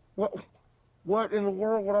to her? What in the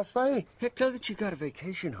world would I say? Heck, tell her that you got a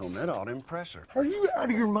vacation home. That ought to impress her. Are you out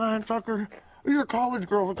of your mind, Tucker? These are college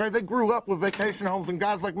girls, okay? They grew up with vacation homes and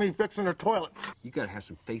guys like me fixing their toilets. You gotta have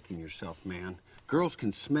some faith in yourself, man. Girls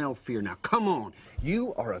can smell fear. Now, come on.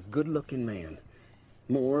 You are a good-looking man.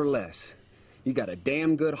 More or less. You got a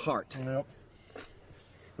damn good heart. Yep.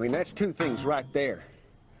 I mean, that's two things right there.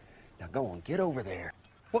 Now, go on. Get over there.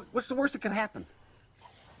 What's the worst that can happen?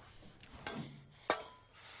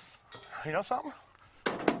 You know something?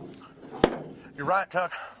 You're right,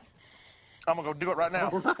 Tuck. I'm gonna go do it right now.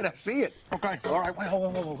 All right, I see it. Okay. All right, wait,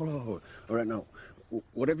 hold. All right, no.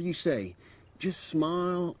 Whatever you say, just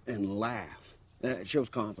smile and laugh. It shows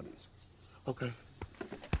confidence. Okay.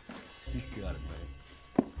 You got it, man.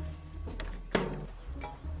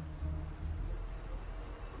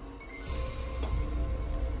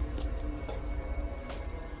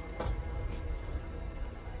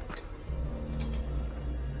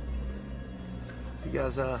 You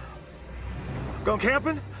guys, going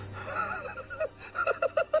camping?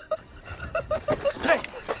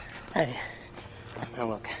 Hey, now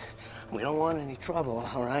look, we don't want any trouble,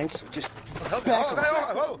 all right? So just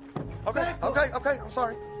Okay, okay, I'm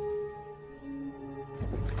sorry.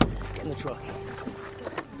 Get in the truck.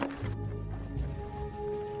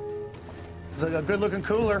 It's like a good-looking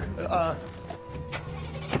cooler. I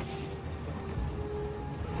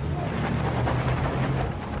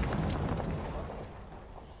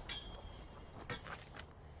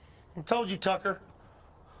told you, Tucker.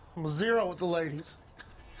 I'm a 0 with the ladies.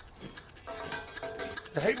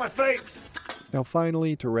 They hate my face. Now,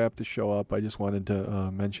 finally, to wrap the show up, I just wanted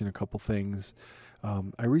to mention a couple things.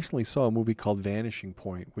 I recently saw a movie called Vanishing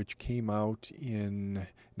Point, which came out in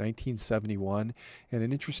 1971. And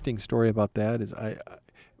an interesting story about that is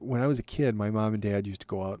when I was a kid, my mom and dad used to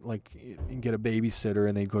go out and get a babysitter,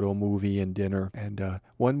 and they'd go to a movie and dinner. And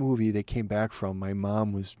one movie they came back from, my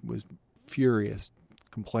mom was furious,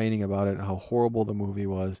 complaining about it, how horrible the movie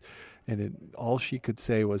was. And all she could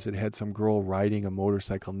say was it had some girl riding a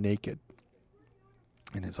motorcycle naked.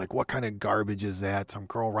 And it's like, what kind of garbage is that? Some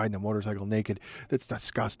girl riding a motorcycle naked? That's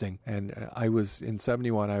disgusting. And I was, in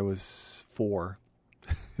 71, I was 4.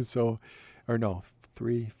 So, or no,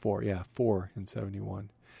 3, 4. Yeah, 4 in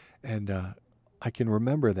 71. And I can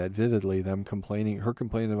remember that vividly, her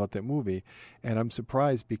complaining about that movie. And I'm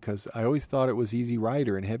surprised because I always thought it was Easy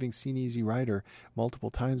Rider. And having seen Easy Rider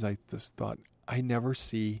multiple times, I just thought, I never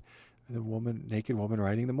see the naked woman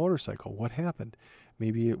riding the motorcycle. What happened?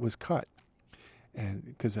 Maybe it was cut. And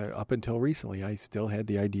because up until recently, I still had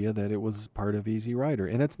the idea that it was part of Easy Rider.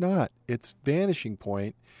 And it's not. It's Vanishing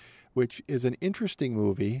Point, which is an interesting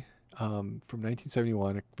movie from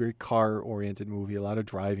 1971, a very car-oriented movie, a lot of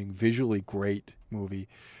driving, visually great movie.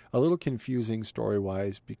 A little confusing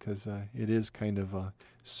story-wise because it is kind of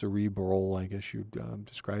cerebral, I guess you'd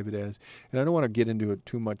describe it as. And I don't want to get into it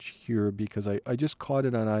too much here because I just caught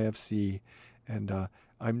it on IFC, and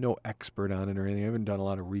I'm no expert on it or anything. I haven't done a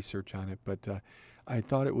lot of research on it, but I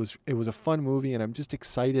thought it was a fun movie, and I'm just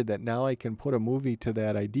excited that now I can put a movie to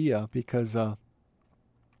that idea because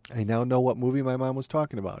I now know what movie my mom was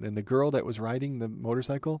talking about. And the girl that was riding the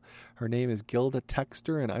motorcycle, her name is Gilda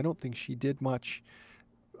Texter, and I don't think she did much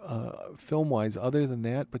film-wise other than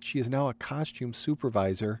that, but she is now a costume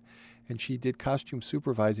supervisor, and she did costume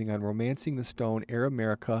supervising on Romancing the Stone, Air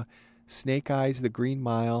America, Snake Eyes, The Green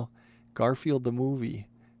Mile, Garfield the Movie,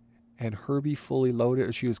 and Herbie Fully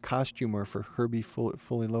Loaded. She was costumer for Herbie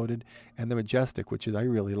Fully Loaded, and The Majestic, which I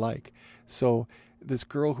really like. So this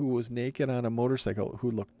girl who was naked on a motorcycle, who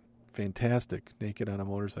looked fantastic naked on a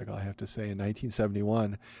motorcycle, I have to say, in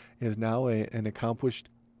 1971, is now an accomplished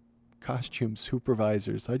costume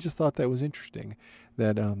supervisor. So I just thought that was interesting,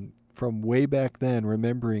 that from way back then,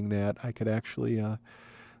 remembering that, I could actually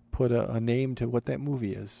put a name to what that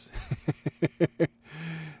movie is.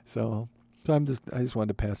 So I just wanted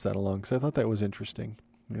to pass that along because I thought that was interesting.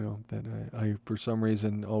 You know, that I for some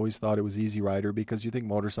reason always thought it was Easy Rider because you think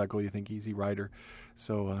motorcycle, you think Easy Rider.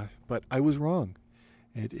 So, but I was wrong.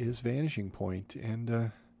 It is Vanishing Point,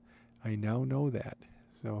 and I now know that.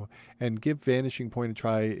 So, and give Vanishing Point a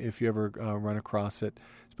try if you ever run across it,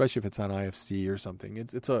 especially if it's on IFC or something.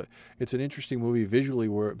 It's an interesting movie, visually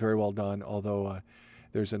very well done. Although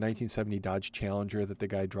there's a 1970 Dodge Challenger that the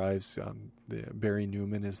guy drives. Barry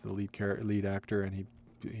Newman is the lead actor, and he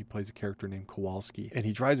plays a character named Kowalski. And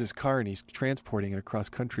he drives his car, and he's transporting it across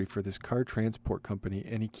country for this car transport company,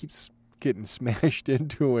 and he keeps getting smashed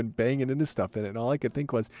into and banging into stuff in it. And all I could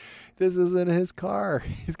think was, this isn't his car.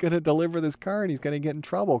 He's going to deliver this car, and he's going to get in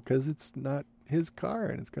trouble because it's not his car,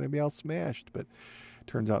 and it's going to be all smashed. But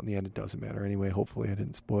turns out in the end it doesn't matter anyway. Hopefully I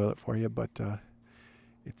didn't spoil it for you, but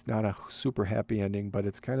it's not a super happy ending, but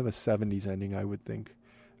it's kind of a 70s ending, I would think.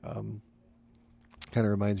 Kind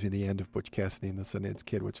of reminds me of the end of Butch Cassidy and the Sundance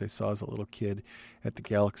Kid, which I saw as a little kid at the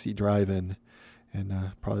Galaxy Drive-In, and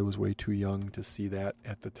probably was way too young to see that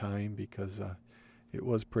at the time because it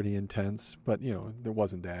was pretty intense. But, you know, it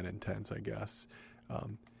wasn't that intense, I guess.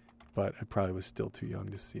 But I probably was still too young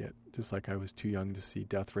to see it, just like I was too young to see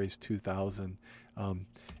Death Race 2000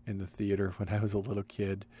 in the theater when I was a little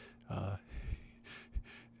kid.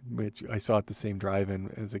 which I saw at the same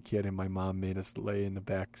drive-in as a kid, and my mom made us lay in the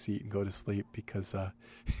back seat and go to sleep because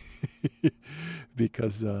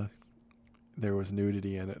there was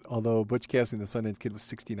nudity in it. Although Butch Cassidy and the Sundance Kid was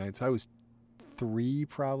 69, so I was 3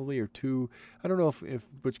 probably, or 2. I don't know if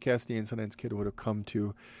Butch Cassidy and Sundance Kid would have come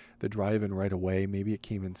to the drive-in right away. Maybe it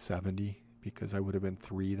came in 70 because I would have been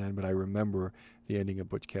 3 then. But I remember the ending of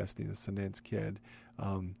Butch Cassidy and the Sundance Kid.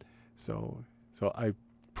 So I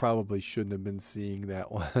probably shouldn't have been seeing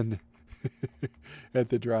that one at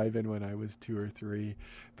the drive-in when I was 2 or 3.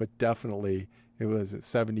 But definitely, it was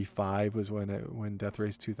 75 was when Death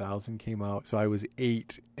Race 2000 came out. So I was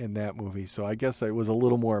 8 in that movie. So I guess it was a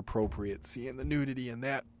little more appropriate seeing the nudity in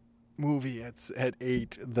that movie at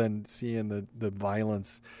 8 than seeing the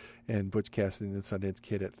violence in Butch Cassidy and the Sundance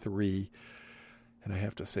Kid at 3. And I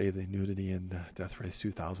have to say the nudity in Death Race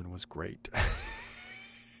 2000 was great.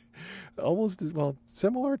 Almost as well,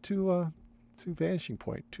 similar to Vanishing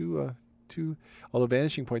Point. Although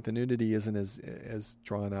Vanishing Point, the nudity isn't as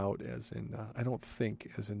drawn out as in, I don't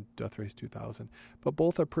think, as in Death Race 2000. But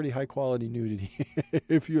both are pretty high quality nudity.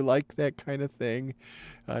 If you like that kind of thing,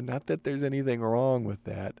 not that there's anything wrong with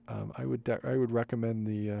that. I would recommend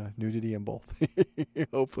the nudity in both.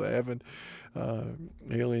 Hopefully, I haven't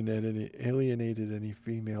alienated any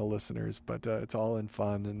female listeners, but it's all in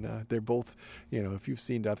fun, and they're both. If you've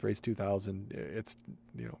seen Death Race 2000, it's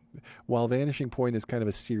while Vanishing Point is kind of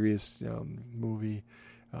a serious movie,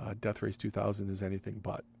 Death Race 2000 is anything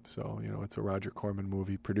but. So, it's a Roger Corman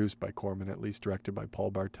movie, produced by Corman, at least directed by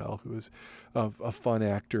Paul Bartel, who is a fun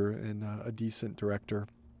actor and a decent director.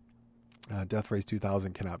 Death Race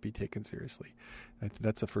 2000 cannot be taken seriously.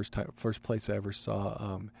 That's the first place I ever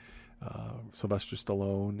saw Sylvester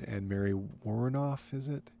Stallone and Mary Warrenoff, is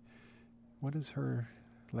it? What is her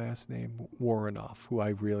last name? Warrenoff, who I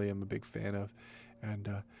really am a big fan of. And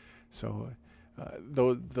that's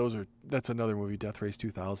another movie, Death Race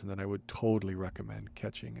 2000, that I would totally recommend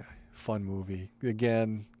catching. A fun movie.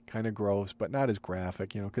 Again, kind of gross, but not as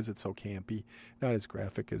graphic, because it's so campy. Not as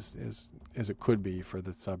graphic as it could be for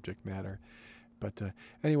the subject matter. But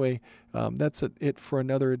anyway, that's it for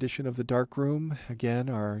another edition of The Dark Room. Again,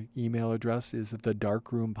 our email address is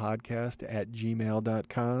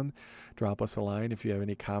thedarkroompodcast@gmail.com. Drop us a line if you have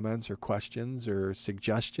any comments or questions or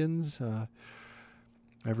suggestions.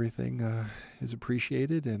 Everything is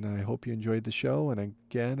appreciated, and I hope you enjoyed the show. And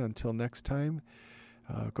again, until next time,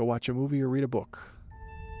 go watch a movie or read a book.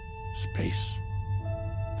 Space,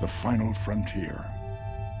 the final frontier.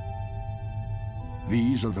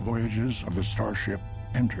 These are the voyages of the starship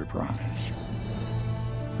Enterprise.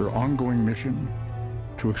 Her ongoing mission,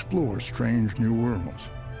 to explore strange new worlds,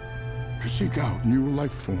 to seek out new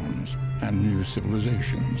life forms and new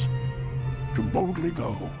civilizations, to boldly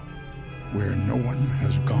go where no one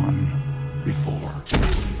has gone before.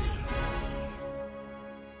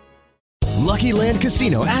 Lucky Land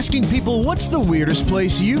Casino, asking people, what's the weirdest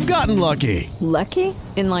place you've gotten lucky? Lucky?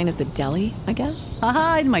 In line at the deli, I guess?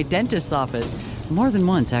 Aha, in my dentist's office. More than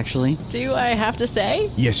once, actually. Do I have to say?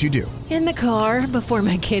 Yes, you do. In the car before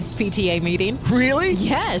my kids' PTA meeting. Really?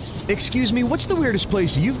 Yes. Excuse me, what's the weirdest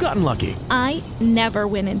place you've gotten lucky? I never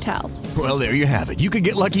win and tell. Well, there you have it. You can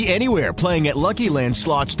get lucky anywhere, playing at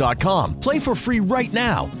LuckyLandSlots.com. Play for free right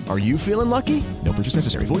now. Are you feeling lucky? No purchase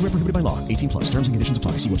necessary. Void where prohibited by law. 18+. Terms and conditions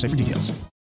apply. See website for details.